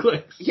just 2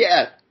 clicks.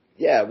 Yeah.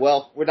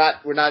 Well, we're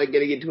not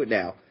getting into it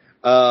now.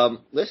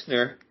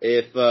 Listener,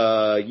 if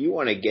you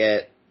want to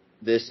get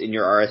this in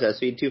your RSS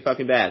feed, too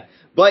fucking bad.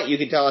 But you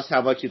can tell us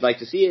how much you'd like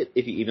to see it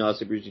if you email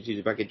us at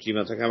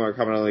brewstuesday@gmail.com or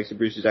comment on links at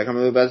brewstues.com.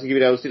 And we'll best give you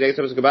that. We'll see you next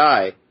time. So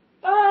goodbye.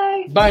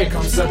 Bye. Bye.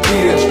 Comes a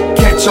beer,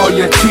 catch all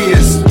your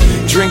tears.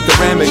 Drink the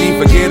remedy,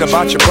 forget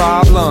about your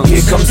problems.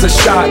 Here comes a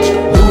shot,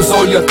 lose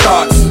all your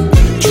thoughts.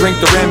 Drink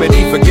the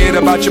remedy, forget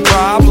about your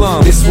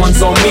problems. This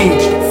one's on me,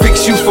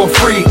 fix you for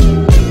free.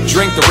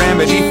 Drink the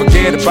remedy,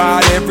 forget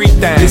about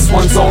everything. This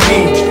one's on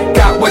me,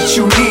 got what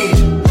you need.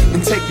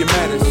 And take your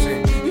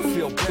medicine, you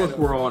feel better. Look,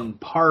 we're on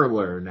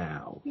Parlor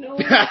now. No.